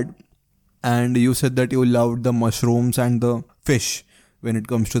very bad. And you said that you loved the mushrooms and the fish when it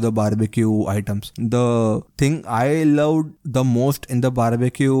comes to the barbecue items. The thing I loved the most in the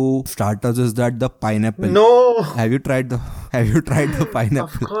barbecue starters is that the pineapple. No. Have you tried the Of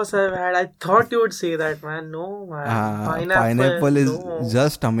pineapple? course I've had. I thought you would say that, man. No, man. Pineapple is no.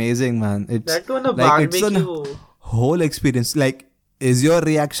 just amazing, man. It's That one a like it's a barbecue. whole experience. Like, is your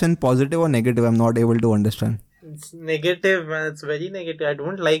reaction positive or negative? I'm not able to understand. It's negative, man. It's very negative. I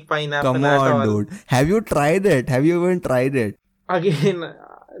don't like pineapple Come at on, all. dude. Have you tried it? Have you even tried it? Again,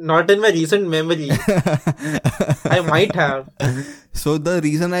 not in my recent memory. I might have. So the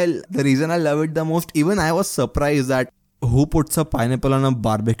reason I love it the most, even I was surprised that who puts a pineapple on a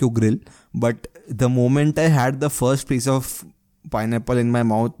barbecue grill. But the moment I had the first piece of pineapple in my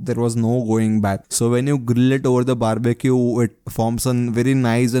mouth, there was no going back. So when you grill it over the barbecue, it forms a very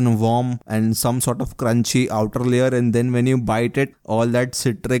nice and warm and some sort of crunchy outer layer, and then when you bite it, all that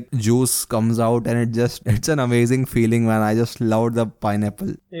citric juice comes out, and it's an amazing feeling, man. I just love the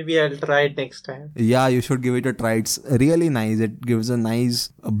pineapple. Maybe I'll try it next time. Yeah, you should give it a try. It's really nice. It gives a nice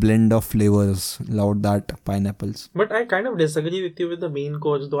blend of flavors. Love that pineapples. But I kind of disagree with you with the main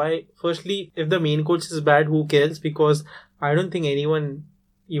course, though. Firstly, if the main course is bad, who cares? Because I don't think anyone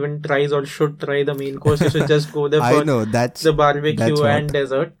even tries or should try the main course. You should just go there I for know that's the barbecue that's and what.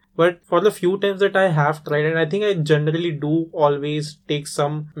 dessert. But for the few times that I have tried, and I think I generally do always take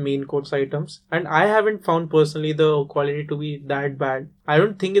some main course items, and I haven't found personally the quality to be that bad. I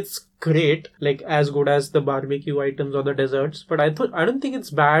don't think it's great, like as good as the barbecue items or the desserts, but I don't think it's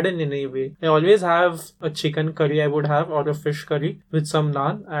bad in any way. I always have a chicken curry I would have, or a fish curry with some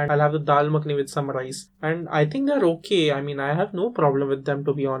naan, and I'll have the dal makhni with some rice. And I think they're okay. I mean, I have no problem with them,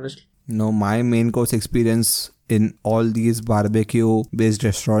 to be honest. No, my main course experience in all these barbecue based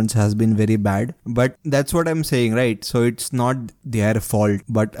restaurants has been very bad. But that's what I'm saying, right? So it's not their fault.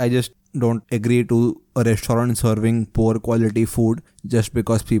 But I just don't agree to a restaurant serving poor quality food just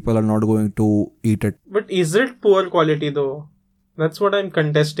because people are not going to eat it. But is it poor quality though? That's what I'm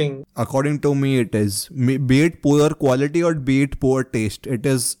contesting. According to me, it is. Be it poor quality or be it poor taste. It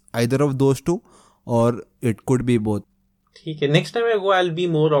is either of those two, or it could be both. Okay, next time I go, I'll be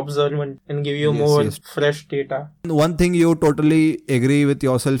more observant and give you more Yes. fresh data. One thing you totally agree with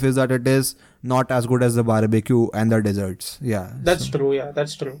yourself is that it is not as good as the barbecue and the desserts. Yeah. That's true, yeah,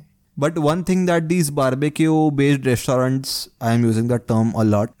 that's true. But one thing that these barbecue based restaurants, I am using that term a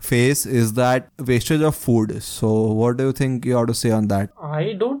lot, face is that wastage of food. So what do you think you have to say on that?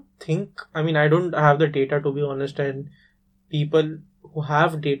 I don't have the data, to be honest, and people who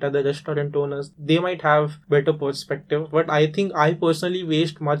have data, the restaurant owners, they might have better perspective, but I think I personally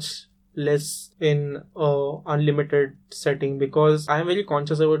waste much less in unlimited setting because I'm very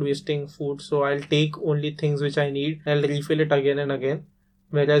conscious about wasting food. So I'll take only things which I need. I'll refill it again and again.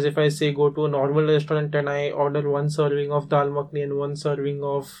 Whereas if I say go to a normal restaurant and I order one serving of dal makhni and one serving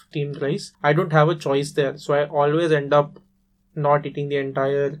of steamed rice, I don't have a choice there. So I always end up not eating the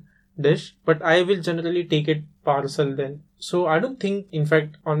entire dish, but I will generally take it parcel then. So I don't think, in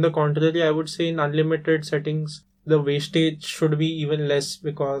fact, on the contrary, I would say in unlimited settings, the wastage should be even less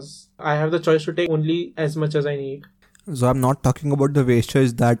because I have the choice to take only as much as I need. So I'm not talking about the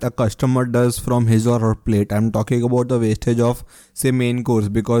wastage that a customer does from his or her plate. I'm talking about the wastage of, say, main course,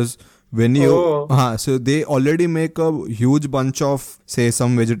 because when you so they already make a huge bunch of, say,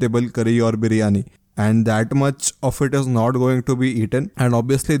 some vegetable curry or biryani, and that much of it is not going to be eaten, and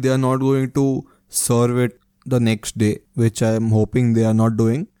obviously they are not going to serve it the next day, which I'm hoping they are not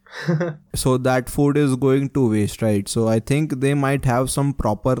doing. So that food is going to waste, right? So I think they might have some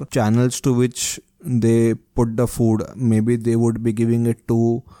proper channels to which they put the food. Maybe they would be giving it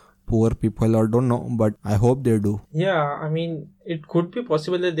to poor people, or don't know, but I hope they do. Yeah, I mean, it could be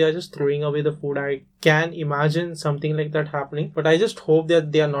possible that they are just throwing away the food. I can imagine something like that happening, but I just hope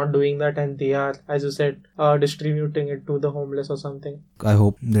that they are not doing that and they are, as you said, distributing it to the homeless or something. I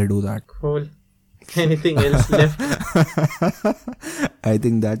hope they do that. Cool. Anything else left? I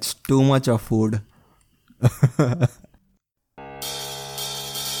think that's too much of food.